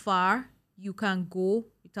how far you can go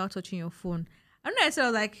without touching your phone. And then I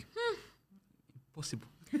was like, possible.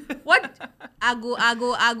 What? I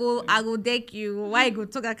go deck you. Why go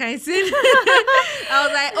talk that kind of thing? I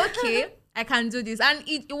was like, okay, I can do this. And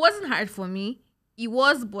it wasn't hard for me. It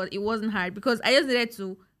was, but it wasn't hard, because I just needed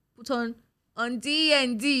to put on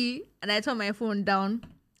D&D, and I turned my phone down,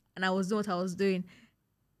 and I was doing what I was doing.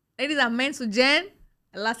 Ladies and men, to Jen,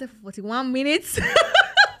 I lasted for 41 minutes.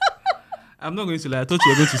 I'm not going to lie. I thought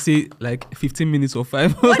you were going to say 15 minutes or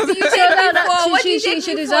 5. What did you say?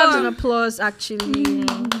 She deserves an applause, actually.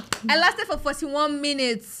 I lasted for 41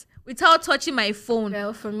 minutes without touching my phone.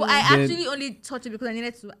 Well, for me, but I actually only touched it because I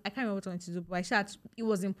needed to. I can't remember what I wanted to do, but it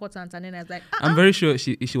was important, and then I was like, I'm very sure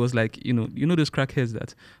she was like, those crackheads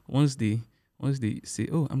that once they say,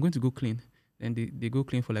 oh, I'm going to go clean, then they go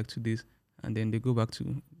clean for like 2 days, and then they go back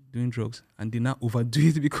to doing drugs, and they now overdo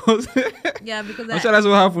it because because I'm sure that's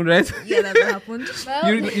what happened, right? Yeah, that's what happened.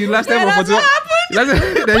 well, you last time that's what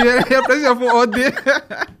happened. Then you're pressing your phone all day.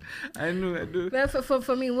 I know. Well,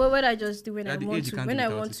 for me, what I just do when At I the want age you to can't when do I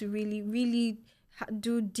without want it. to really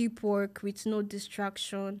do deep work with no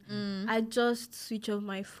distraction, I just switch off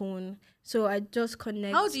my phone. So I just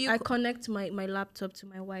connect. How do you connect my laptop to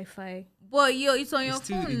my Wi-Fi. But it's on your It's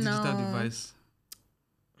still a phone digital now. device.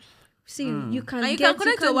 See, you can And you get, can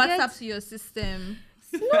connect your WhatsApp to your system.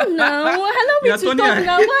 No, allow me You're to talk turning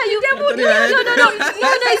now. Why are you? You're turning No, ahead.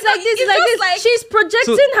 it's like this. It's Like just this. like- She's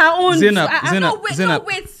projecting her own. Zainab,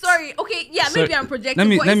 Wait, sorry. Okay, yeah, Sorry. maybe I'm projecting. Let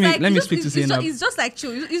me- but let it's me- like, let me it's speak just- to it's Zainab. It's just like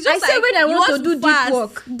chill. It's just I like said when I you want to do fast. deep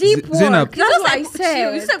work. Deep work. Zainab. It's That's just what I like chill.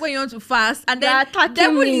 said. You said when you want to fast, and You're then attacking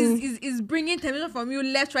devil me. is bringing temptation from you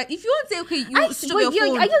left, right. If you want to say, okay, you But switch off your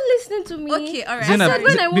phone. are you listening to me? Okay, all right. Zainab, said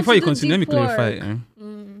when I want before to you do continue, let me deep work. clarify.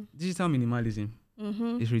 Digital minimalism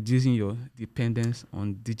is reducing your dependence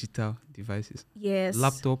on digital devices. Yes.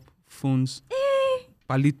 Laptop, phones,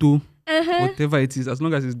 palito, Uh-huh. whatever it is, as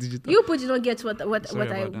long as it's digital. You did not get what Sorry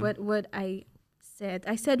about that. what I said.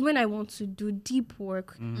 I said when I want to do deep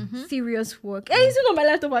work, Mm-hmm. serious work. Hey, is it on my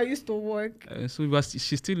laptop I used to work? So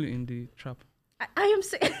she's still in the trap. I am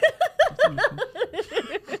saying.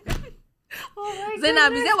 Oh my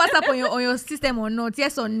Zainab, is goodness. there WhatsApp on your system or not?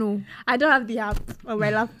 Yes or no? I don't have the app on my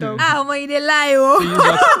laptop. You dey lie, oh. So you use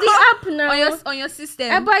WhatsApp. the app now. on your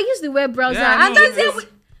system. But I use the web browser, Yeah, I and know. that's it.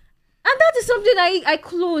 And that is something I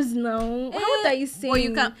close now. How are you saying? Or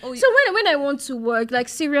you can- or you- So when I want to work, like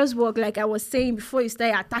serious work, like I was saying before you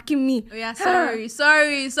started attacking me, Oh yeah, sorry.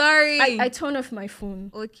 I turn off my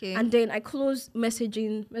phone. Okay. And then I close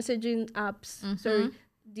messaging apps. Sorry,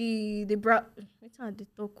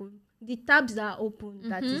 the tabs that are open,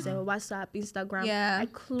 that is WhatsApp, Instagram. Yeah. I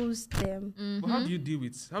close them. But how do you deal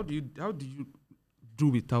with? How do you do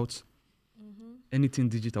without anything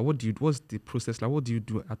digital? What's the process like? What do you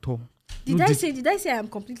do at all? Did I say I'm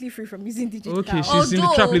completely free from using digital? Okay, she's in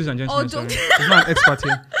the trap, ladies and gentlemen. Sorry. She's not an expert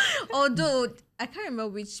here. Although I can't remember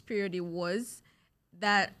which period it was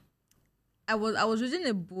that I was reading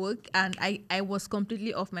a book and I was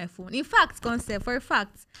completely off my phone. In fact, for a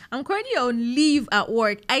fact, I'm currently on leave at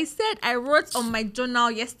work. I wrote on my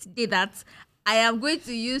journal yesterday that I am going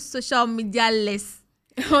to use social media less.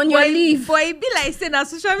 On your leave. But it be like saying that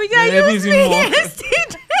social media Yeah, used using me more.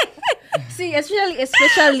 yesterday. See,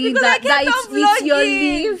 especially Because I that kept it's on your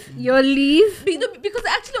vlogging. leave. Because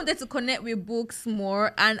I actually wanted to connect with books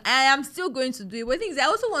more, and I am still going to do it. But the thing is, I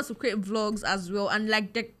also want to create vlogs as well, and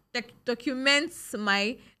like document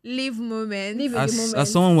my live moments. Live As moment.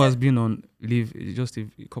 as someone who has been on leave just a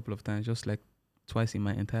couple of times, just like twice in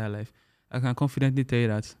my entire life, I can confidently tell you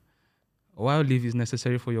that while leave is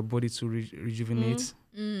necessary for your body to rejuvenate,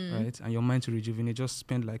 right, and your mind to rejuvenate, just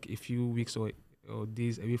spend like a few weeks or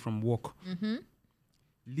days away from work.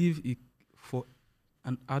 Leave for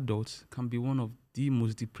an adult can be one of the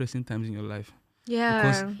most depressing times in your life, Yeah.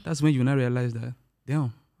 because that's when you now realize that,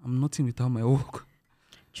 damn, I'm nothing without my work.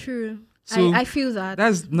 True. So I feel that.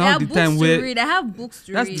 that's I now have the books time to where read. I have books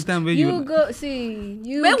to that's read. the time where You go see.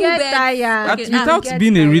 You When we get bet- tired. Okay, without get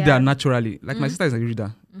being a tired. reader naturally, like my sister is a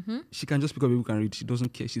reader, she can just pick up a book and read. She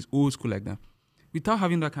doesn't care. She's old school like that. Without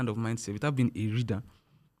having that kind of mindset, without being a reader,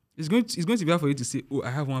 it's going to be hard for you to say, "Oh, I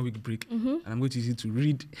have 1 week break, and I'm going to use it to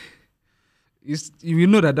read." You will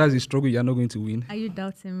know that that's a struggle. You're not going to win. Are you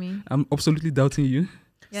doubting me? I'm absolutely doubting you.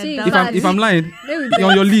 You're See, doubting If I'm lying, Let me you're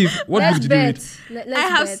on your leave. What Let's book did you read? bet. I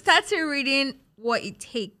have bet. started reading What It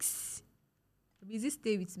Takes. Busy,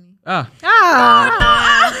 stay with me.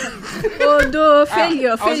 Although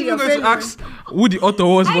failure. I was even going to ask who the author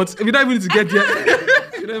was, but we don't even need to get there.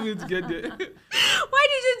 We don't even need to get there. Why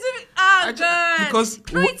did you do me? Oh, God. Because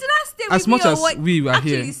no, it's not stay with as me much or as what? we were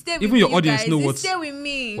Actually, here, stay with even me, your you audience guys. know It's what stay with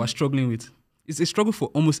me. we're struggling with. It's a struggle for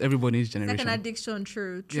almost everybody in this It's like generation. an addiction.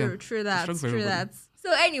 True Yeah. that. Struggle for True everybody. that.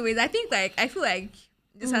 So, anyways, I feel like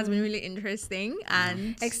this has been really interesting,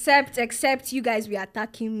 and Except you guys were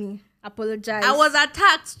attacking me. Apologize. I was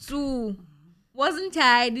attacked too, wasn't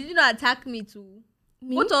I? Did you not attack me too?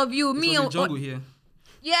 Me? Both of you, It me, was a and jungle here.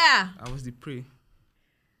 yeah. I was the prey.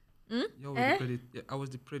 You were Eh? the predator. Yeah, I was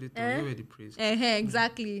the predator. You were the prey.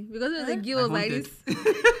 Exactly, because it was a I guild like hunted. this.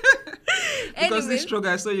 Because this struggle,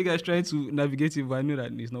 I saw you guys trying to navigate it, but I know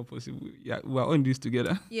that it's not possible. Yeah, we're on this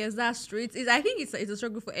together. Yes, that's true. I think it's a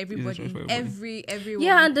struggle for everybody. Everyone.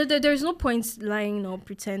 Yeah, and there's no point lying or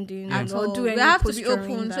pretending at all. We have to be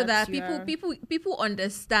open so that people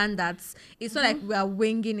understand that it's not like we are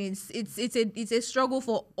winging it. It's a struggle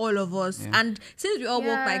for all of us. Yeah. And since we all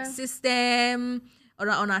work like system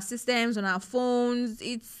on our systems, on our phones,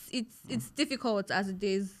 it's difficult as the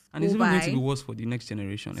days. And it's even going to be worse for the next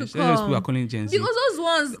generation. People are calling Gen Z. Because those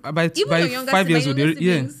ones, by 5 years old, they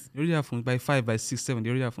already have phones. By 5, by 6, 7, they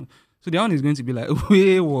already have phones. So the one is going to be like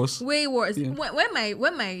way worse. Way worse. Yeah.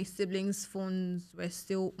 When my siblings' phones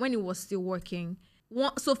when it was still working,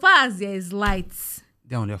 so far as there is lights,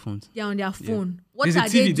 they're on their phones. They're on their phone. Yeah. What are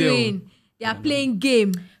they doing? They are playing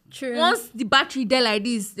game. True. Once the battery there like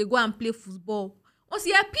this, they go and play football. Once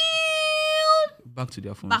you hear back to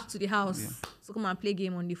their phones. Back to the house. Yeah. So come and play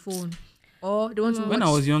game on the phone. Or they want to watch. When I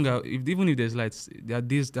was younger, even if there's lights, there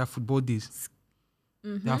are football days.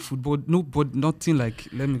 Mm-hmm. There are football, but nothing like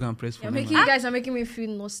let me go and press phone. You guys are making me feel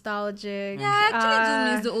nostalgic. Yeah, I actually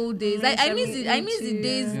do miss the old days. I miss the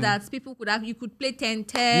days that people you could play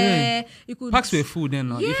 10-10. Yeah. You could. Packs were full then.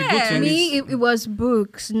 Yeah. If you go to me, it was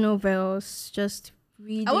books, novels, just.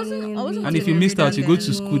 Reading, I wasn't and if you missed out, you go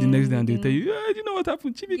to school the next day and they tell you, you know what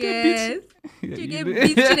happened? Chibi get beat. You get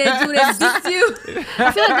beat. They beat you.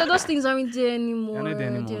 I feel like those things aren't there anymore.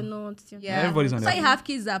 They're not. Yeah, everybody's on. So you have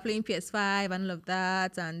kids that are playing PS5 and all of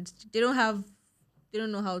that, and they don't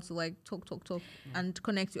know how to like talk and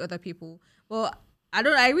connect with other people. Well,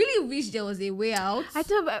 I really wish there was a way out. I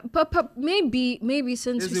do, but maybe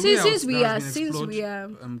since we are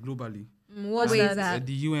globally. What way is that?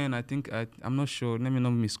 The UN, I think, I'm not sure, let me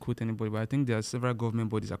not misquote anybody, but I think there are several government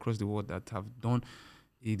bodies across the world that have done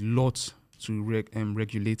a lot to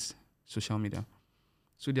regulate social media.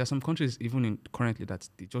 So there are some countries, even currently, that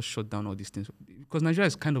they just shut down all these things. Because Nigeria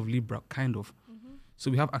is kind of liberal, kind of. Mm-hmm. So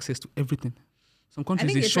we have access to everything. Some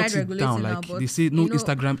countries, they shut it down. Like, they say, no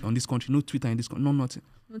Instagram on this country, no Twitter in this country, no nothing.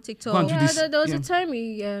 No TikTok. There was a time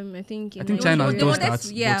I think China does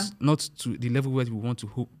that, but not to the level where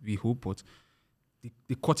we hope, but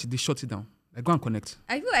they cut it, they shut it down. Like, go and connect.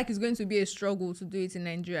 I feel like it's going to be a struggle to do it in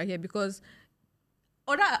Nigeria here because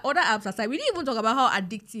other apps aside, we didn't even talk about how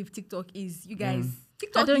addictive TikTok is. You guys,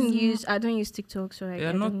 TikTok I don't use TikTok, so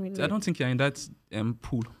I don't think you're in that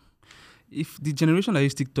pool. If the generation that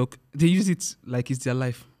use TikTok, they use it like it's their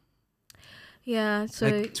life. Yeah, so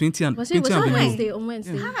like 20 and was it on Wednesday?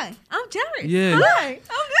 Yeah. Hi, I'm Jared. Yeah. Hi,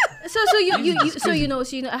 I'm so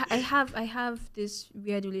I have this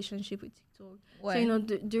weird relationship with TikTok. Why? So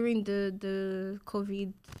during the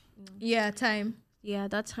COVID time. Yeah,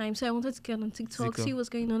 that time. So I wanted to get on TikTok, see what's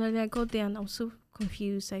going on, and I got there and I was so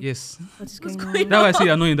confused. Like, yes. What's going on? That's why I say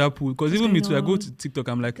you're not in that pool. Because even me too, I go to TikTok,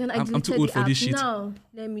 I'm like, I'm too old for this shit. No,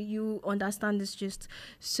 you understand this gist.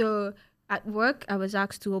 So at work, I was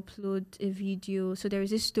asked to upload a video. So there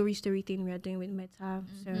is this story thing we are doing with Meta,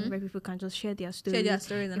 so where people can just share their stories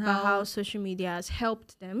and about how social media has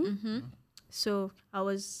helped them. Mm-hmm. So I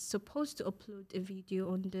was supposed to upload a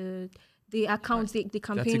video on the account, the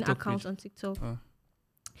campaign account on TikTok.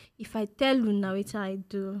 If I tell you now what I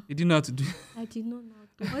do. You didn't know how to do. I did not know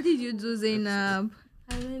how to. What did you do, Zainab?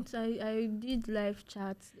 I did live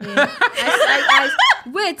chat. I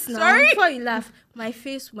wait now. Sorry? Before you laugh, my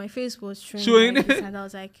face was showing like and I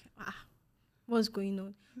was like, what's going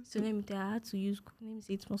on? So let me tell you, I had to use. Let me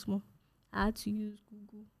say it once more. I had to use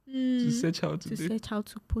Google to search how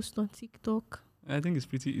to post on TikTok. I think it's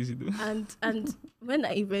pretty easy though. And when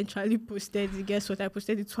I eventually posted it, guess what? I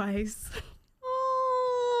posted it twice.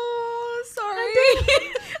 Oh, sorry.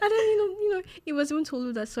 And then it was even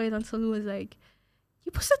Tolu that saw it, and Tolu was like,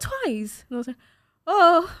 "You posted twice," and I was like,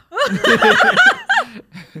 "Oh."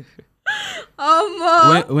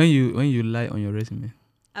 When you lie on your resume,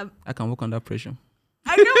 I can work under pressure.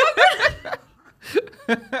 I know.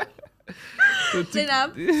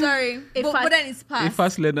 Zainab, sorry. But then it's past. A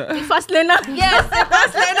fast learner. Yes, a fast learner.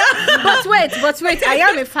 But wait, I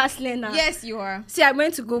am a fast learner. Yes, you are. See, I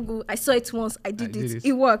went to Google. I saw it once. I did it.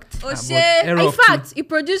 It worked. Oh, shit. In fact, it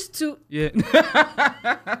produced 2. Yeah.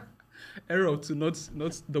 Error of 2,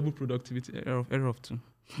 not double productivity. Error of 2.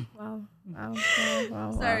 Wow.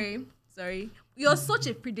 Sorry. You're such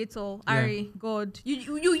a predator, Ari. God.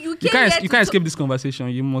 You can't escape this conversation.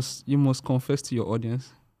 You must confess to your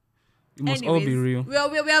audience. It must all be real. We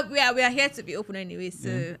are here to be open anyway.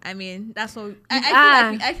 So I mean, that's all.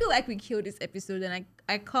 I feel like we killed this episode, and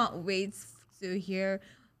I can't wait to hear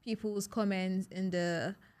people's comments in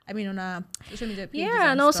the. on our social media pages.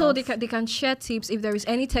 Yeah, and also they can share tips if there is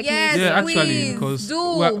any technique. Yes, yeah, actually, please because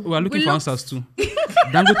do. we're looking for answers too. They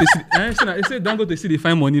say Dangote see they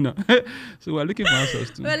find money now. So we're looking for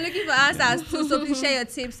answers too. We're looking for answers too. So please share your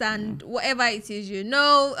tips and whatever it is you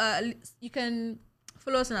know. You can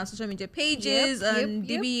follow us on our social media pages on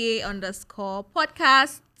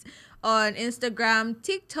DBA_podcast on Instagram,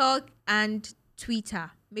 TikTok, and Twitter.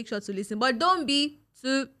 Make sure to listen, but don't be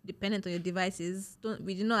too dependent on your devices.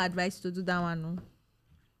 We do not advise you to do that one. No.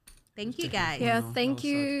 Thank you, guys. Yeah, thank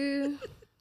you.